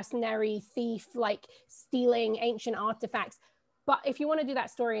of mercenary thief, like stealing ancient artifacts. But if you want to do that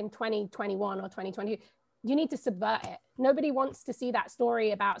story in 2021 or 2022, you need to subvert it. Nobody wants to see that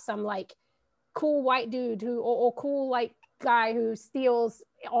story about some like cool white dude or cool like guy who steals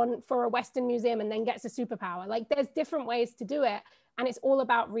for a Western museum and then gets a superpower. Like, there's different ways to do it, and it's all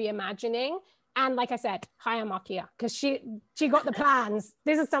about reimagining. And like I said, hire Markia, because she got the plans.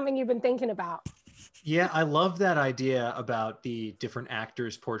 This is something you've been thinking about. Yeah, I love that idea about the different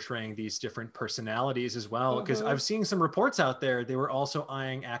actors portraying these different personalities as well, because I've seen some reports out there. They were also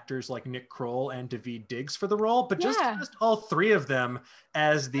eyeing actors like Nick Kroll and Daveed Diggs for the role, but just all 3 of them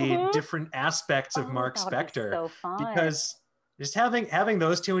as the different aspects of Mark Spector. So fun. Because just having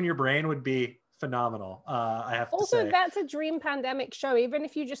those 2 in your brain would be phenomenal. I have to say. Also, that's a dream pandemic show. Even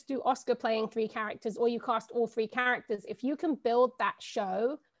if you just do Oscar playing 3 characters, or you cast all 3 characters, if you can build that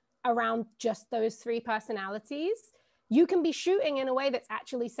show around just those 3 personalities, you can be shooting in a way that's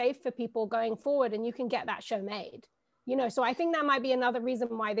actually safe for people going forward, and you can get that show made. So I think that might be another reason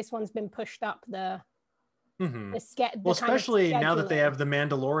why this one's been pushed up the especially now that they have the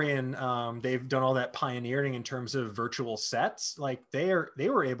Mandalorian, they've done all that pioneering in terms of virtual sets. Like, they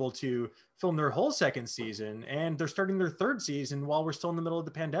were able to film their whole 2nd season, and they're starting their 3rd season while we're still in the middle of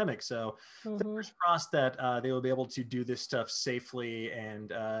the pandemic. So fingers crossed that they will be able to do this stuff safely,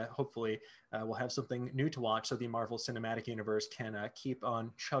 and hopefully we'll have something new to watch so the Marvel Cinematic Universe can keep on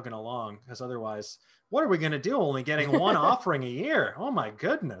chugging along, because otherwise, what are we going to do? Only getting one offering a year. Oh my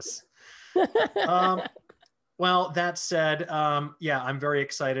goodness. Well, that said, I'm very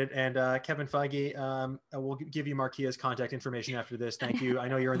excited. And Kevin Feige, we'll give you Markia's contact information after this. Thank you. I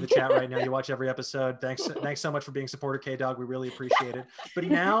know you're in the chat right now. You watch every episode. Thanks so much for being a supporter, K-Dog. We really appreciate it. But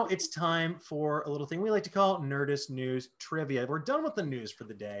now it's time for a little thing we like to call Nerdist News Trivia. We're done with the news for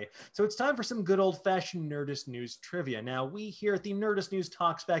the day. So it's time for some good old-fashioned Nerdist News Trivia. Now, we here at the Nerdist News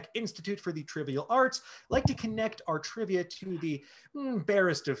Talks Back Institute for the Trivial Arts like to connect our trivia to the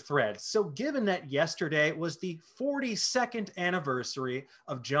barest of threads. So given that yesterday was the the 42nd anniversary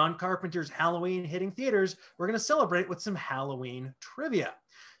of John Carpenter's Halloween hitting theaters, we're going to celebrate with some Halloween trivia.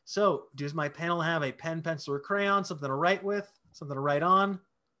 So, does my panel have a pen, pencil, or crayon, something to write with, something to write on?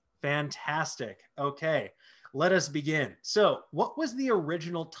 Fantastic. Okay, let us begin. So, what was the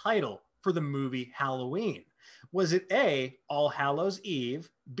original title for the movie Halloween? Was it A, All Hallows Eve,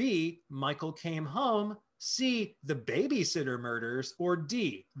 B, Michael Came Home, C, The Babysitter Murders, or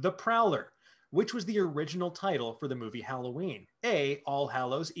D, The Prowler? Which was the original title for the movie Halloween? A, All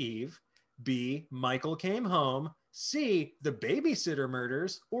Hallows Eve, B, Michael Came Home, C, The Babysitter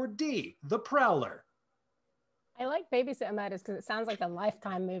Murders, or D, The Prowler? I like Babysitter Murders because it sounds like a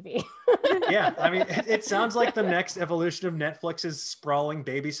Lifetime movie. Yeah, I mean, it sounds like the next evolution of Netflix's sprawling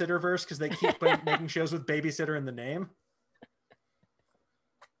babysitter verse because they keep making shows with babysitter in the name.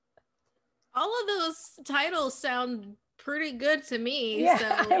 All of those titles sound pretty good to me. Yeah.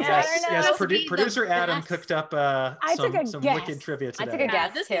 So Yes, Must be producer the Adam best. cooked up some guess. wicked trivia I today. took a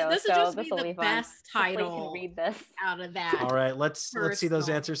guess this too. will So just this be will the be fun. best Hopefully you title can read this. out of that. All right, let's see those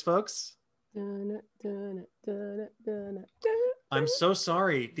Personal. answers, folks. Dun, dun, dun, dun, dun. I'm so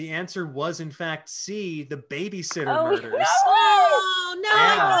sorry. The answer was, in fact, C, The Babysitter Oh, Murders. no! Oh no, I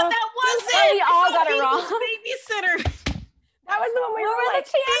Yeah. thought that was Oh, it. we all got it People's wrong. Babysitter. That was the one we What were were like,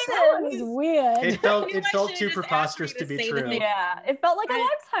 the that one chances? was weird. It felt You too should've just asked preposterous me to to be say the true. name. Yeah, it felt like a I-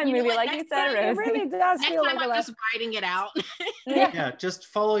 Lifetime you know movie, what, like you next said, time- It Rosie. really does Next feel time like a I'm life. just writing it out. Yeah, just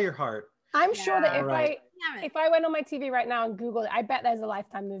follow your heart. I'm sure that Yeah. if Right. Damn it. if I went on my TV right now and Googled it, I bet there's a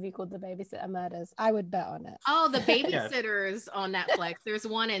Lifetime movie called The Babysitter Murders. I would bet on it. Oh, the babysitters on Netflix. There's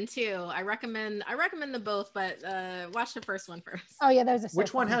 1 and 2. I recommend them both, but watch the first one first. Oh yeah, those are so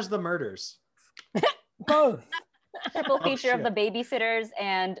Which one fun. has the murders? both? Triple Oh, feature of shit. the Babysitters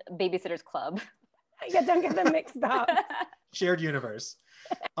and Babysitters Club. Yeah, don't get them mixed up. Shared universe.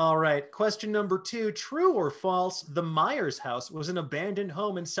 All right, question number 2. True or false, the Myers house was an abandoned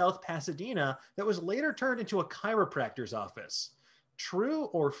home in South Pasadena that was later turned into a chiropractor's office. True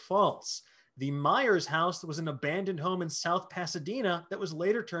or false, the Myers house was an abandoned home in South Pasadena that was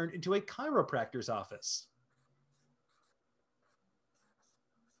later turned into a chiropractor's office.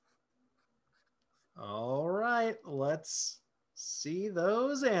 All right, let's see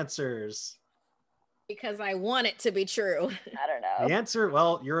those answers. Because I want it to be true. I don't know. The answer,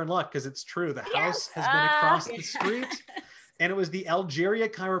 well, you're in luck because it's true. The house Yes! has been across the Yes. street, and it was the Algeria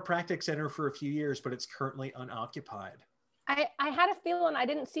Chiropractic Center for a few years, but it's currently unoccupied. I had a feeling I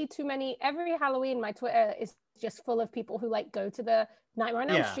didn't see too many. Every Halloween, my Twitter is just full of people who like go to the Nightmare on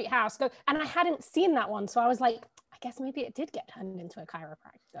Elm Yeah. Street house. And I hadn't seen that one, so I was like, I guess maybe it did get turned into a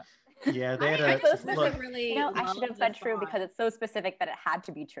chiropractor. Yeah, they had I a just look. really You know, I love should have the said true thought. because it's so specific that it had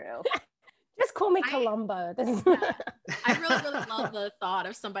to be true. Just call me I- Columbo. This is- I really love the thought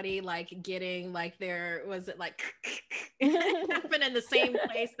of somebody like getting like their was it like happen in the same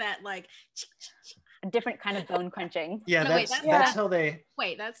place that like A different kind of bone crunching. Yeah, No, wait, that's that's- how they.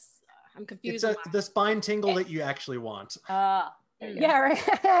 wait that's I'm It's confused. the spine tingle that you actually want. There you go. yeah, right.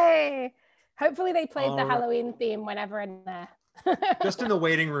 Hey. Hopefully they played All the right. Halloween theme whenever in there. Just in the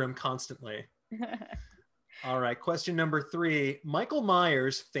waiting room constantly. All right, question number 3. Michael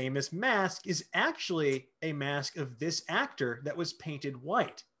Myers' famous mask is actually a mask of this actor that was painted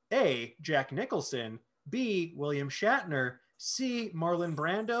white. A, Jack Nicholson, B, William Shatner, C, Marlon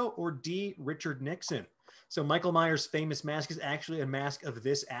Brando, or D, Richard Nixon. So Michael Myers' famous mask is actually a mask of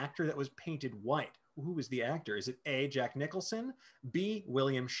this actor that was painted white. Who is the actor? Is it A, Jack Nicholson, B,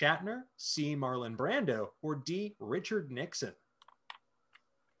 William Shatner, C, Marlon Brando, or D, Richard Nixon?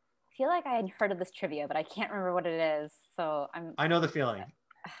 I feel like I had heard of this trivia, but I can't remember what it is. So I'm I know the feeling.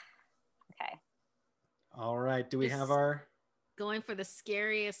 okay. All right, do we This- have our... going for the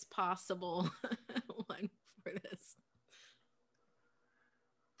scariest possible one for this.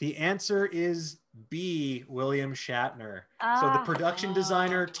 The answer is B, William Shatner. So the production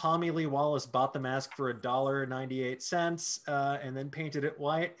designer, Tommy Lee Wallace, bought the mask for $1.98 and then painted it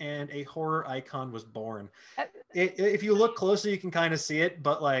white, and a horror icon was born. If you look closely, you can kind of see it,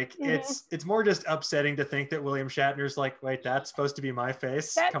 but like it's more just upsetting to think that William Shatner's like, wait, that's supposed to be my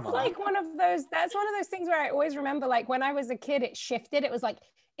face? That's Come on. like one of those things where I always remember, like when I was a kid, it shifted. It was like,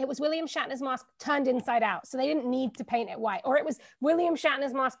 it was William Shatner's mask turned inside out. So they didn't need to paint it white. Or it was William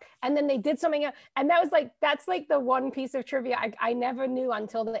Shatner's mask and then they did something else. And that was like, that's like the one piece of trivia I never knew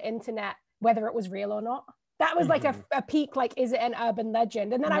until the internet, whether it was real or not. That was like a peak, like, is it an urban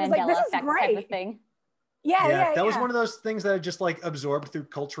legend? And then I was like, this is Type of great. thing. Yeah. That was one of those things that I just like absorbed through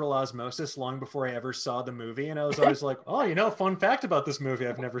cultural osmosis long before I ever saw the movie. And I was always like, oh, you know, fun fact about this movie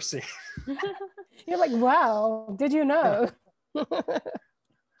I've never seen. You're like, wow, did you know?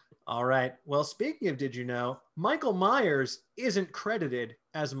 All right. Well, speaking of did you know, Michael Myers isn't credited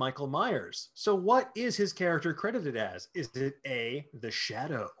as Michael Myers. So what is his character credited as? Is it A, the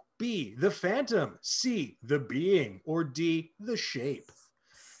Shadow, B, the Phantom, C, the Being, or D, the Shape?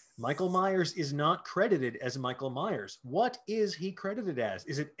 Michael Myers is not credited as Michael Myers. What is he credited as?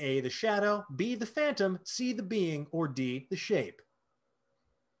 Is it A, the Shadow, B, the Phantom, C, the Being, or D, the Shape?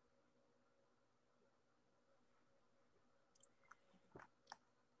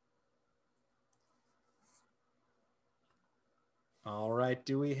 All right.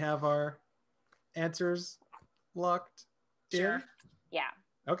 Do we have our answers locked Sure. in? Yeah.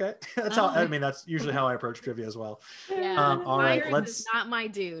 Okay. That's how, I mean, that's usually how I approach trivia as well. Yeah. All right. Myers Let's. is not my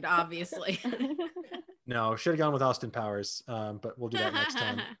dude, obviously. No, should have gone with Austin Powers, but we'll do that next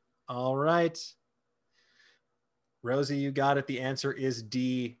time. All right. Rosie, you got it. The answer is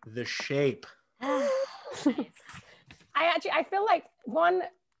D, the Shape. I feel like, one,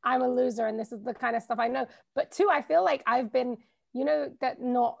 I'm a loser and this is the kind of stuff I know, but two, I feel like I've been, you know, that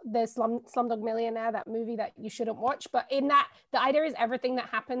not the Slumdog Millionaire, that movie that you shouldn't watch, but in that, the idea is everything that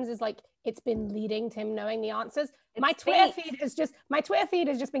happens is like, it's been leading to him knowing the answers. My Twitter feed has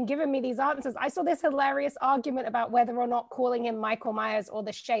just been giving me these answers. I saw this hilarious argument about whether or not calling him Michael Myers or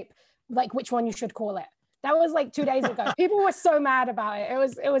the Shape, like which one you should call it. That was like 2 days ago. People were so mad about it.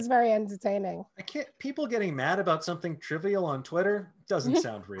 It was very entertaining. People getting mad about something trivial on Twitter doesn't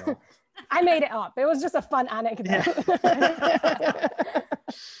sound real. I made it up. It was just a fun anecdote. Yeah.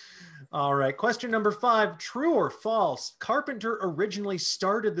 All right. Question number 5. True or false? Carpenter originally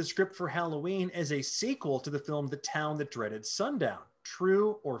started the script for Halloween as a sequel to the film The Town That Dreaded Sundown.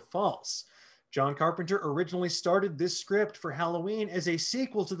 True or false? John Carpenter originally started this script for Halloween as a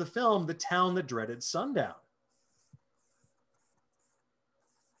sequel to the film The Town That Dreaded Sundown.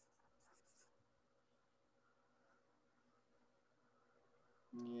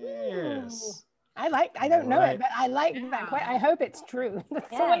 Yes. I don't know it, but I like that quite. I hope it's true. We'll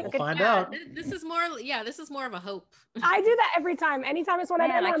find out. This is more of a hope. I do that every time. Anytime it's one I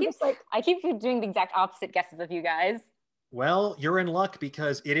don't know, I'm just like, I keep doing the exact opposite guesses of you guys. Well, you're in luck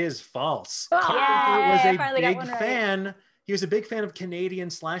because it is false. Oh, Carpenter was a big fan. He was a big fan of Canadian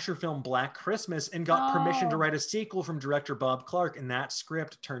slasher film Black Christmas and got permission to write a sequel from director Bob Clark, and that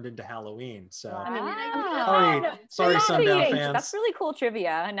script turned into Halloween. So, sorry, Sundown fans. That's really cool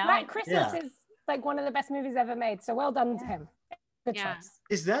trivia. Now Black Christmas is like one of the best movies ever made. So well done to him. Good choice.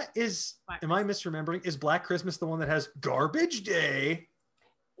 Am I misremembering? Is Black Christmas the one that has Garbage Day?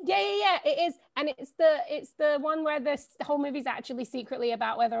 Yeah, it is. And it's the one where the whole movie's actually secretly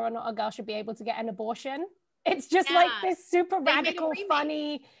about whether or not a girl should be able to get an abortion. It's just like this super radical,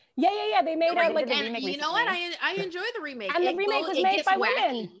 funny. Yeah. They made it like a remake. You know what? I enjoy the remake. And the remake was made by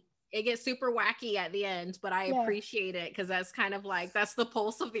women. It gets super wacky at the end, but I appreciate it because that's kind of like that's the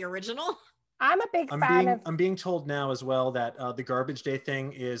pulse of the original. I'm a big fan of. I'm being told now as well that the Garbage Day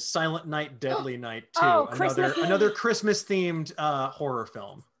thing is Silent Night, Deadly Night too. Another Christmas themed horror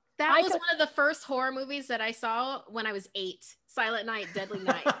film. That was one of the first horror movies that I saw when I was 8. Silent Night, Deadly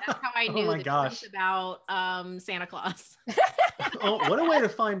Night. That's how I knew the truth about Santa Claus. Oh, what a way to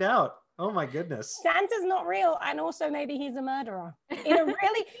find out. Oh my goodness. Santa's not real, and also maybe he's a murderer. In a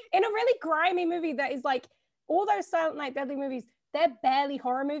really grimy movie that is like all those Silent Night, Deadly movies. They're barely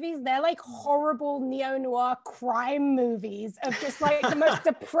horror movies. They're like horrible neo-noir crime movies of just like the most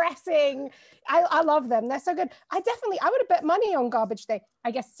depressing. I love them. They're so good. I would have bet money on Garbage Day.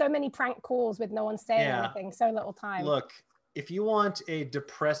 I guess so many prank calls with no one saying anything, so little time. Look, if you want a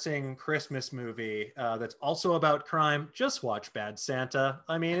depressing Christmas movie that's also about crime, just watch Bad Santa.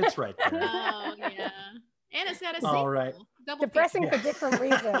 I mean, it's right there. Oh, yeah. And it's got a sequel. All right. Depressing for different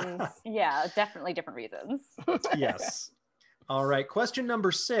reasons. Yeah, definitely different reasons. Yes. All right, question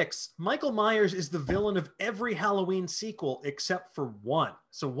number 6. Michael Myers is the villain of every Halloween sequel except for one.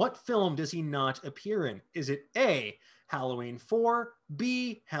 So what film does he not appear in? Is it A, Halloween 4,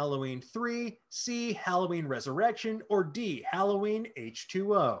 B, Halloween 3, C, Halloween Resurrection, or D, Halloween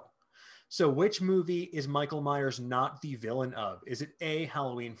H2O? So which movie is Michael Myers not the villain of? Is it A,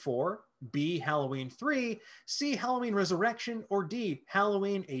 Halloween 4, B, Halloween 3, C, Halloween Resurrection, or D,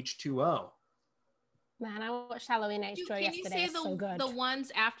 Halloween H2O? Man, I watched Halloween H2O yesterday. Can you say the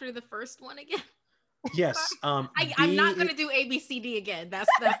ones after the first one again? Yes. I'm not going to do A, B, C, D again. That's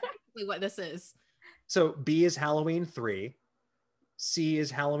exactly what this is. So B is Halloween 3, C is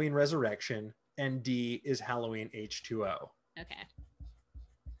Halloween Resurrection, and D is Halloween H2O. Okay.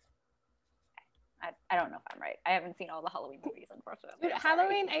 I don't know if I'm right. I haven't seen all the Halloween movies, unfortunately. Dude,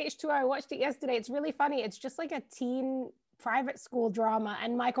 Halloween H2O, I watched it yesterday. It's really funny. It's just like a teen private school drama,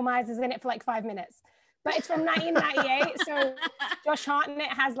 and Michael Myers is in it for like 5 minutes. but it's from 1998. So Josh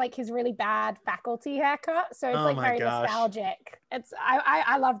Hartnett has like his really bad faculty haircut. So it's like very nostalgic.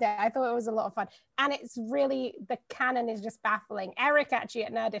 I loved it. I thought it was a lot of fun. And it's really, the canon is just baffling. Eric actually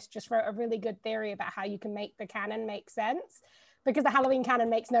at Nerdist just wrote a really good theory about how you can make the canon make sense, because the Halloween canon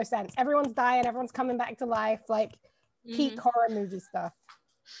makes no sense. Everyone's dying, everyone's coming back to life, like peak horror movie stuff.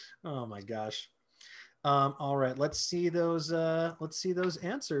 Oh my gosh. All right, let's see those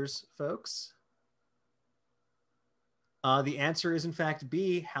answers, folks. The answer is in fact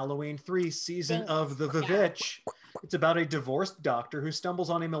B, Halloween 3, Season of the Vivitch. It's about a divorced doctor who stumbles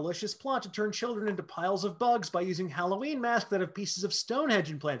on a malicious plot to turn children into piles of bugs by using Halloween masks that have pieces of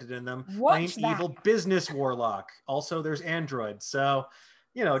Stonehenge implanted in them by an evil business warlock. Also, there's androids. So,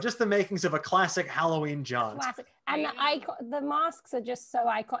 you know, just the makings of a classic Halloween jaunt. Classic. And the masks are just so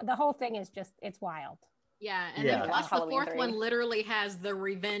iconic. The whole thing is just, it's wild. Yeah, and then plus the fourth one literally has the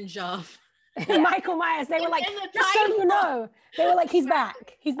revenge of Michael Myers. They were like, just so you know, they were like, he's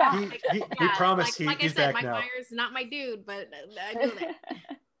back. He's back. He promised like he's I said, back now. Mike Myers, not my dude, but I knew that.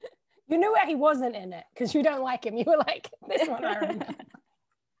 You knew where he wasn't in it because you don't like him. You were like, this one I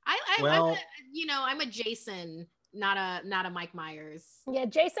remember. I'm a Jason, not a Mike Myers. Yeah,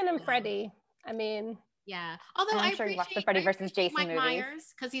 Jason and Freddy. I mean, yeah. Although I'm sure you watched the Freddy versus Jason Mike movies.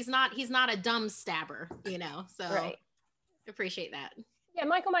 Myers, because he's not a dumb stabber, you know. So right. Appreciate that. Yeah,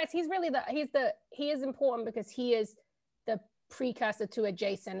 Michael Myers. He's really he is important because he is the precursor to a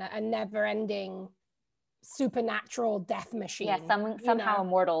Jason, a never-ending supernatural death machine. Yeah, somehow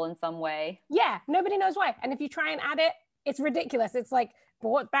immortal in some way. Yeah, nobody knows why. And if you try and add it, it's ridiculous. It's like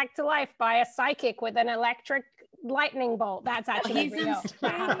brought back to life by a psychic with an electric lightning bolt. That's actually real.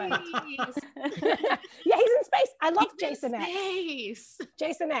 That happened. Yeah, he's in space. I love Jason X.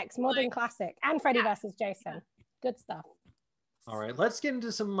 Jason X, modern classic, and Freddy versus Jason. Good stuff. All right, let's get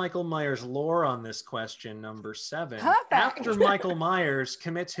into some Michael Myers lore on this question, number 7. Perfect. After Michael Myers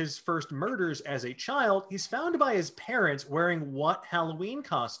commits his first murders as a child, he's found by his parents wearing what Halloween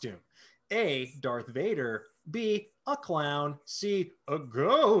costume? A, Darth Vader, B, a clown, C, a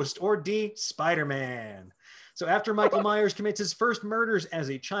ghost, or D, Spider-Man. So after Michael Myers commits his first murders as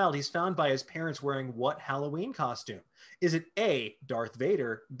a child, he's found by his parents wearing what Halloween costume? Is it A, Darth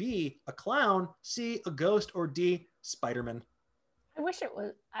Vader, B, a clown, C, a ghost, or D, Spider-Man? I wish it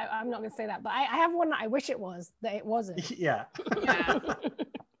was. I'm not going to say that, but I have one that I wish it was, that it wasn't. Yeah.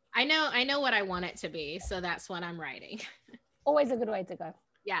 I know what I want it to be, so that's what I'm writing. Always a good way to go.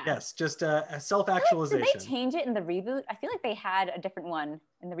 Yeah. Yes, just a self-actualization. Did they change it in the reboot? I feel like they had a different one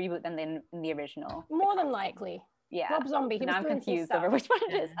in the reboot than in the original. More than likely. Yeah. Rob Zombie. Now I'm confused over which one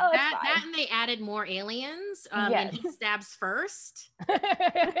it is. Oh, that and they added more aliens. And he stabs first.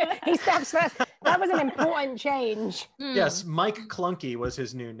 He stabs first. That was an important change. Yes, Mike Clunky was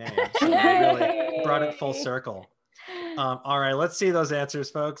his new name. So he really brought it full circle. All right, let's see those answers,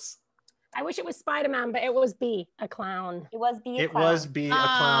 folks. I wish it was Spider-Man, but it was B, a clown. It was B, a clown. It was B, a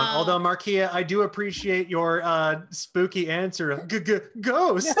clown. Although, Markia, I do appreciate your spooky answer of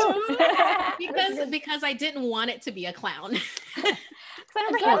ghost. because I didn't want it to be a clown.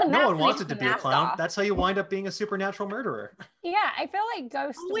 No one wants it to be a clown. That's how you wind up being a supernatural murderer. Yeah, I feel like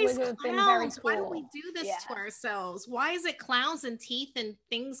Ghost would have been very cool. Why do we do this to ourselves? Why is it clowns and teeth and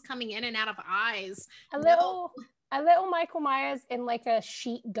things coming in and out of eyes? A little Michael Myers in like a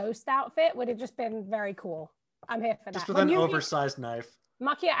chic ghost outfit would have just been very cool. I'm here for that. Just with an oversized knife.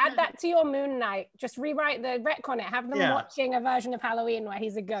 Makia, add that to your Moon Knight. Just rewrite the retcon it. Have them watching a version of Halloween where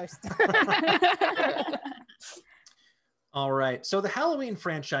he's a ghost. All right. So the Halloween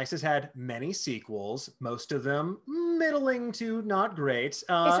franchise has had many sequels, most of them middling to not great.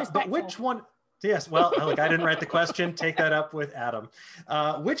 But which one? Yes. Well, look, I didn't write the question. Take that up with Adam.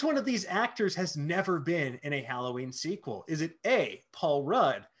 Which one of these actors has never been in a Halloween sequel? Is it A, Paul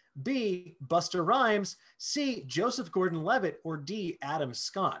Rudd, B, Busta Rhymes, C, Joseph Gordon-Levitt, or D, Adam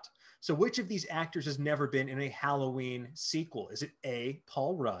Scott? So which of these actors has never been in a Halloween sequel? Is it A,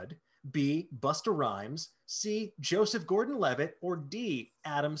 Paul Rudd, B, Busta Rhymes, C, Joseph Gordon-Levitt, or D,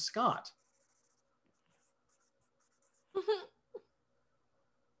 Adam Scott?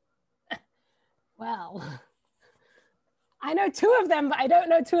 Well, I know two of them, but I don't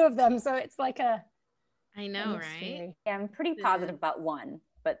know two of them. So it's like I know, right? Yeah, I'm pretty positive about one,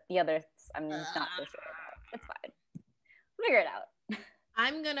 but the others I'm not so sure about. It's fine. Figure it out.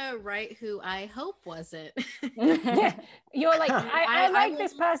 I'm gonna write who I hope wasn't. Yeah, you're like, I like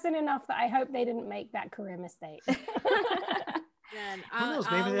this person enough that I hope they didn't make that career mistake. Who knows?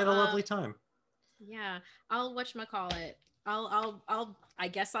 Maybe they had a lovely time. Yeah, I'll whatchamacallit. I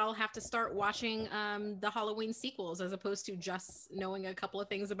guess I'll have to start watching the Halloween sequels as opposed to just knowing a couple of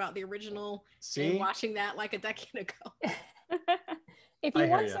things about the original and watching that like a decade ago. If you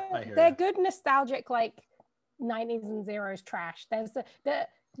want they're good nostalgic like 90s and zeros trash. There's the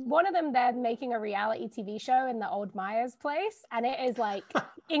one of them, they're making a reality TV show in the old Myers place, and it is like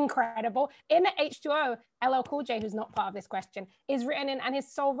incredible. In H2O, LL Cool J, who's not part of this question, is written in, and his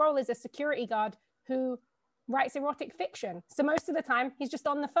sole role is a security guard who writes erotic fiction. So most of the time, he's just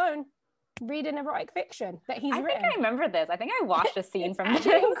on the phone reading erotic fiction that he's written. I think I remember this. I think I watched a scene from this.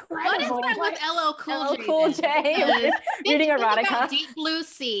 What is that with LL Cool J? Cool J reading erotica. Deep Blue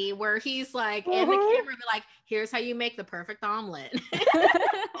Sea, where he's like, and the camera be like, here's how you make the perfect omelet.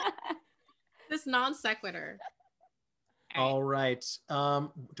 This non sequitur. All right.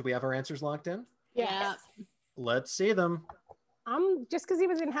 Do we have our answers locked in? Yeah. Let's see them. Just because he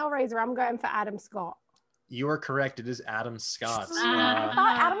was in Hellraiser, I'm going for Adam Scott. You are correct. It is Adam Scott. I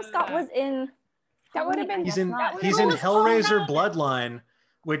thought Adam Scott was in. That would have been. He's in Hellraiser Bloodline,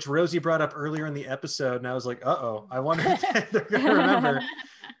 which Rosie brought up earlier in the episode, and I was like, "Uh-oh, I wonder if they're gonna remember."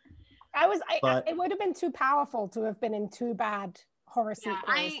 It would have been too powerful to have been in two bad horror sequels.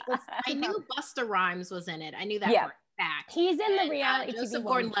 I knew Busta Rhymes was in it. I knew that for a fact. He's in the reality Joseph TV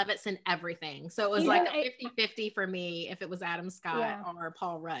Gordon-Levitt's in everything. So it was like a 50-50 for me if it was Adam Scott or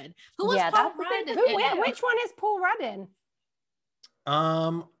Paul Rudd. Who was Paul Rudd? Which one is Paul Rudd in?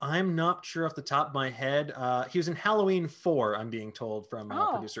 I'm not sure off the top of my head. He was in Halloween 4, I'm being told from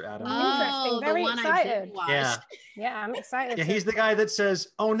producer Adam. Interesting. Very excited. Yeah, I'm excited. Yeah, he's the guy that says,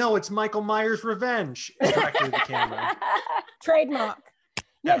 "Oh no, it's Michael Myers' revenge," directly to the camera. Trademark.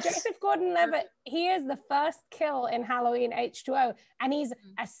 Yeah, Joseph Gordon-Levitt, he is the first kill in Halloween H2O, and he's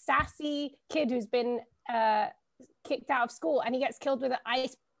a sassy kid who's been kicked out of school, and he gets killed with an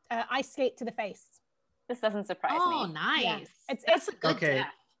ice skate to the face. This doesn't surprise me. Oh, nice. Yeah. It's a good death.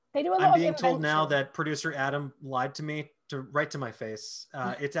 They do a lot I'm of being told invention. now that producer Adam lied to me right to my face.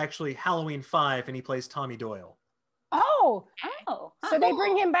 It's actually Halloween 5, and he plays Tommy Doyle. Oh, so they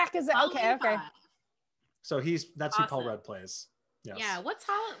bring him back as okay. So that's who Paul Rudd plays. Yes. Yeah.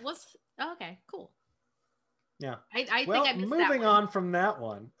 Okay, cool. Yeah. I think I missed moving that on from that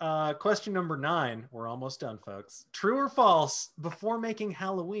one. Question number 9. We're almost done, folks. True or false? Before making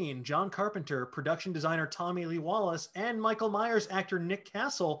Halloween, John Carpenter, production designer Tommy Lee Wallace, and Michael Myers actor Nick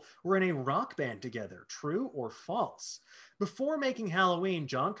Castle were in a rock band together. True or false? Before making Halloween,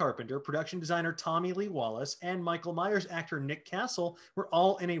 John Carpenter, production designer Tommy Lee Wallace, and Michael Myers actor Nick Castle were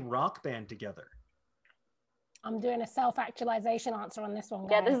all in a rock band together. I'm doing a self-actualization answer on this one,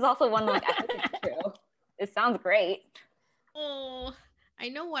 guys. Yeah, this is also one like I think it's true. It sounds great. Oh, I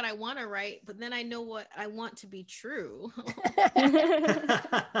know what I want to write, but then I know what I want to be true.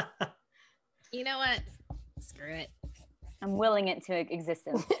 You know what? Screw it. I'm willing it to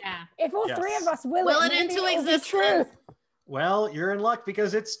existence. Yeah. If all three of us will it into existence. True. Well, you're in luck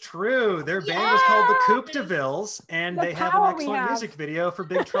because it's true. Their band was called the Coupe de Villes, and they have an excellent music video for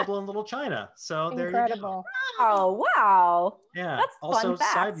Big Trouble in Little China. So there you go. Oh, wow. Yeah. That's also, fun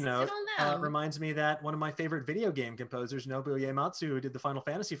side facts. note, reminds me that one of my favorite video game composers, Nobuo Uematsu, who did the Final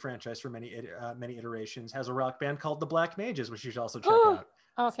Fantasy franchise for many iterations, has a rock band called the Black Mages, which you should also check out.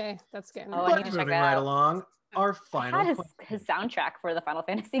 Okay, that's good. Oh, I need to check moving that right out. along. Our final his soundtrack for the Final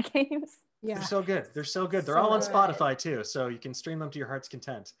Fantasy games. Yeah. They're so good. They're so good. They're all on Spotify too, so you can stream them to your heart's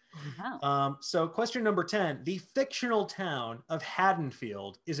content. Wow. So question number 10, the fictional town of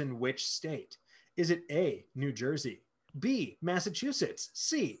Haddonfield is in which state? Is it A, New Jersey, B, Massachusetts,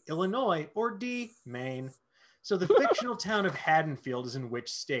 C, Illinois, or D, Maine? So the fictional town of Haddonfield is in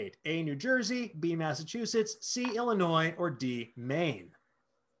which state? A, New Jersey, B, Massachusetts, C, Illinois, or D, Maine?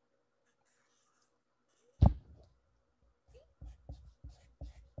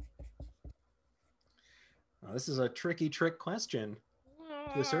 This is a trick question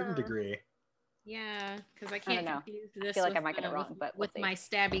to a certain degree. Yeah, because I can't confuse this. I feel like I might get it wrong, but with my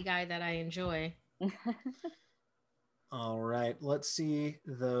stabby guy that I enjoy. All right, let's see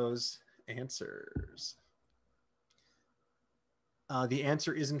those answers. The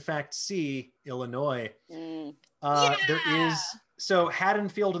answer is in fact C, Illinois. There is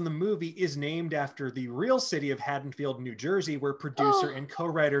Haddonfield in the movie is named after the real city of Haddonfield, New Jersey, where producer and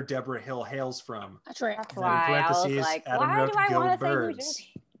co-writer Deborah Hill hails from. That's right. That's why I was like, Adam why wrote do I Go want to say New Birds.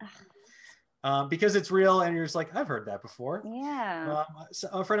 Jersey? Because it's real, and you're just like, I've heard that before. Yeah.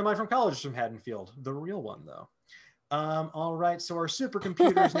 A friend of mine from college is from Haddonfield, the real one though. All right, so our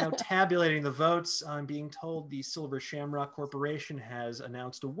supercomputer is now tabulating the votes. I'm being told the Silver Shamrock Corporation has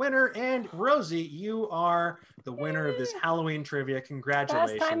announced a winner, and Rosie, you are the winner of this Halloween trivia.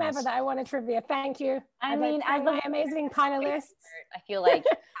 Congratulations. First time ever that I won a trivia. Thank you. I mean, as my amazing panelists, I feel like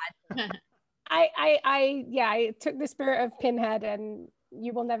I took the spirit of Pinhead, and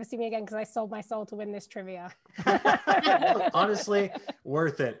you will never see me again because I sold my soul to win this trivia. Honestly,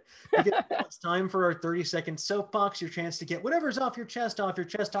 worth it. It's time for our 30-second soapbox, your chance to get whatever's off your chest,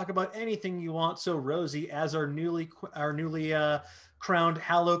 talk about anything you want. So Rosie, as our newly crowned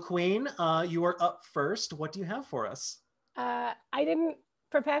Hallow Queen, you are up first. What do you have for us? I didn't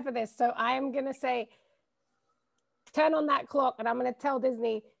prepare for this, so I am going to say, turn on that clock, and I'm going to tell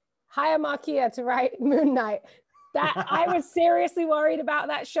Disney, hire Markia to write Moon Knight. That I was seriously worried about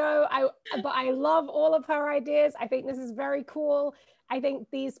that show. But I love all of her ideas. I think this is very cool. I think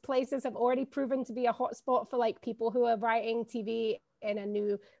these places have already proven to be a hotspot for like people who are writing TV in a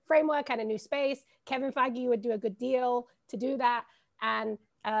new framework and a new space. Kevin Feige would do a good deal to do that. And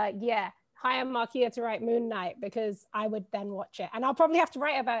hire Markia to write Moon Knight because I would then watch it. And I'll probably have to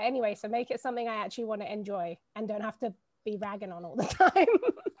write about it anyway. So make it something I actually want to enjoy and don't have to be ragging on all the time.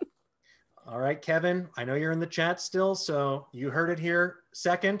 All right, Kevin, I know you're in the chat still, so you heard it here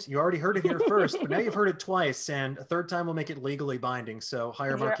second. You already heard it here first, but now you've heard it twice, and a third time will make it legally binding. So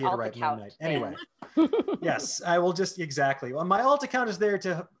hire Markia to write Moon Knight. Anyway, yes, I will just, exactly. Well, my alt account is there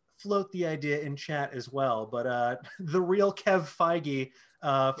to float the idea in chat as well, but the real Kev Feige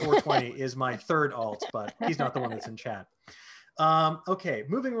 420 is my third alt, but he's not the one that's in chat. Okay,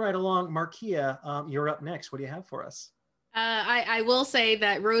 moving right along, Markia, you're up next. What do you have for us? I will say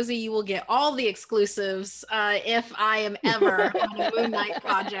that Rosie, you will get all the exclusives if I am ever on a Moon Knight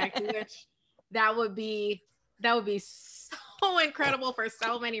project, which that would be so incredible for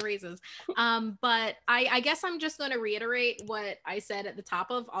so many reasons. But I guess I'm just going to reiterate what I said at the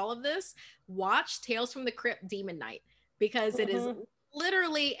top of all of this. Watch Tales from the Crypt Demon Knight, because it is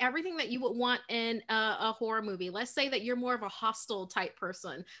literally everything that you would want in a horror movie. Let's say that you're more of a Hostel type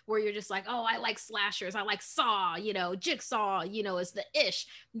person where you're just like, oh, I like slashers, I like Saw, Jigsaw, is the ish.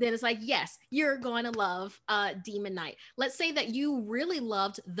 Then it's like, yes, you're going to love Demon Knight. Let's say that you really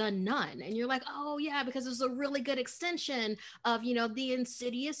loved The Nun and you're like, oh yeah, because it's a really good extension of, the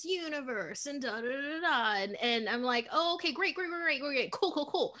Insidious universe and da da da da. And I'm like, oh, okay, great,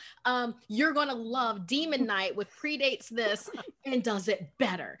 cool. You're going to love Demon Knight, which predates this and does it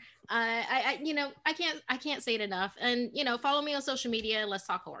better. I can't say it enough. And follow me on social media. Let's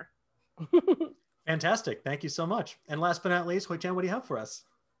talk horror. Fantastic. Thank you so much. And last but not least, Hui-chan, what do you have for us?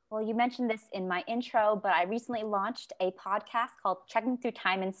 Well, you mentioned this in my intro, but I recently launched a podcast called Checking Through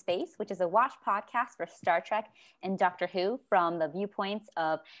Time and Space, which is a watch podcast for Star Trek and Doctor Who from the viewpoints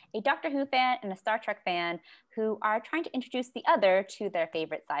of a Doctor Who fan and a Star Trek fan who are trying to introduce the other to their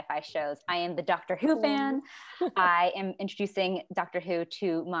favorite sci-fi shows. I am the Doctor Who fan. I am introducing Doctor Who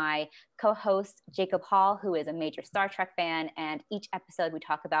to my co-host, Jacob Hall, who is a major Star Trek fan. And each episode we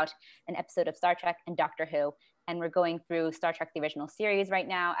talk about an episode of Star Trek and Doctor Who. And we're going through Star Trek, the original series right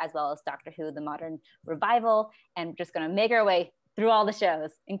now, as well as Doctor Who, the modern revival. And we're just going to make our way through all the shows,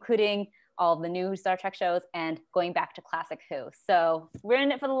 including all the new Star Trek shows and going back to classic Who. So we're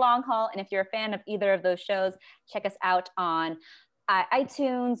in it for the long haul. And if you're a fan of either of those shows, check us out on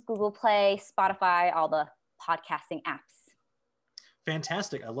iTunes, Google Play, Spotify, all the podcasting apps.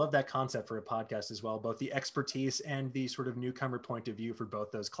 Fantastic. I love that concept for a podcast as well, both the expertise and the sort of newcomer point of view for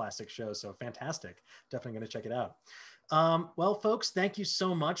both those classic shows. So fantastic. Definitely going to check it out. Well, folks, thank you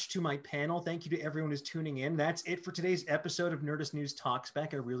so much to my panel. Thank you to everyone who's tuning in. That's it for today's episode of Nerdist News Talks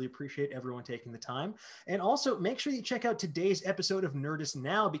Back. I really appreciate everyone taking the time. And also make sure you check out today's episode of Nerdist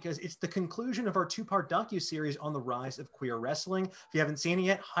Now, because it's the conclusion of our two-part docuseries on the rise of queer wrestling. If you haven't seen it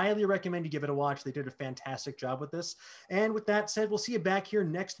yet, highly recommend you give it a watch. They did a fantastic job with this. And with that said, we'll see you back here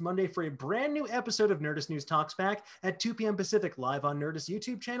next Monday for a brand new episode of Nerdist News Talks Back at 2 p.m. Pacific, live on Nerdist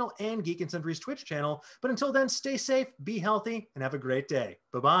YouTube channel and Geek and Sundry's Twitch channel. But until then, stay safe, be healthy, and have a great day.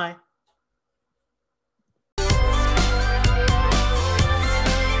 Bye-bye.